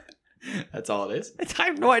 That's all it is. I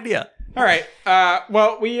have no idea. All right.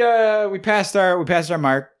 Well, we passed our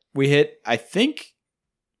mark. We hit, I think,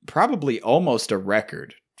 probably almost a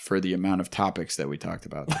record for the amount of topics that we talked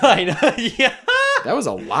about. I know. Yeah. That was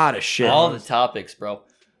a lot of shit. All the topics, bro.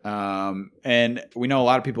 And we know a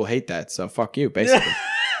lot of people hate that, so fuck you, basically.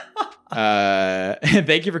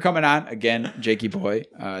 Thank you for coming on again, Jakey boy.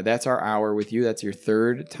 That's our hour with you. That's your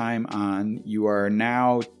third time on. You are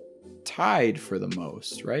now tied for the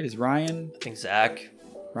most, right? Is Ryan? I think Zach.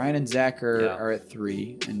 Ryan and Zach are, Yeah. are at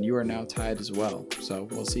 3, and you are now tied as well. So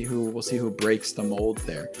we'll see who breaks the mold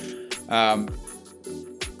there.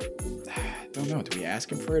 Don't know. Do we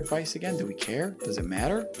ask him for advice again? Do we care? Does it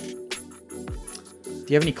matter? Do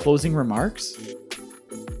you have any closing remarks?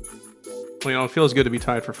 Well, it feels good to be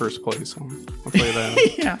tied for first place. So I'll tell you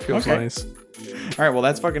that. Yeah. Feels Okay. nice. All right. Well,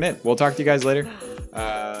 that's fucking it. We'll talk to you guys later.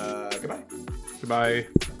 Goodbye. Goodbye.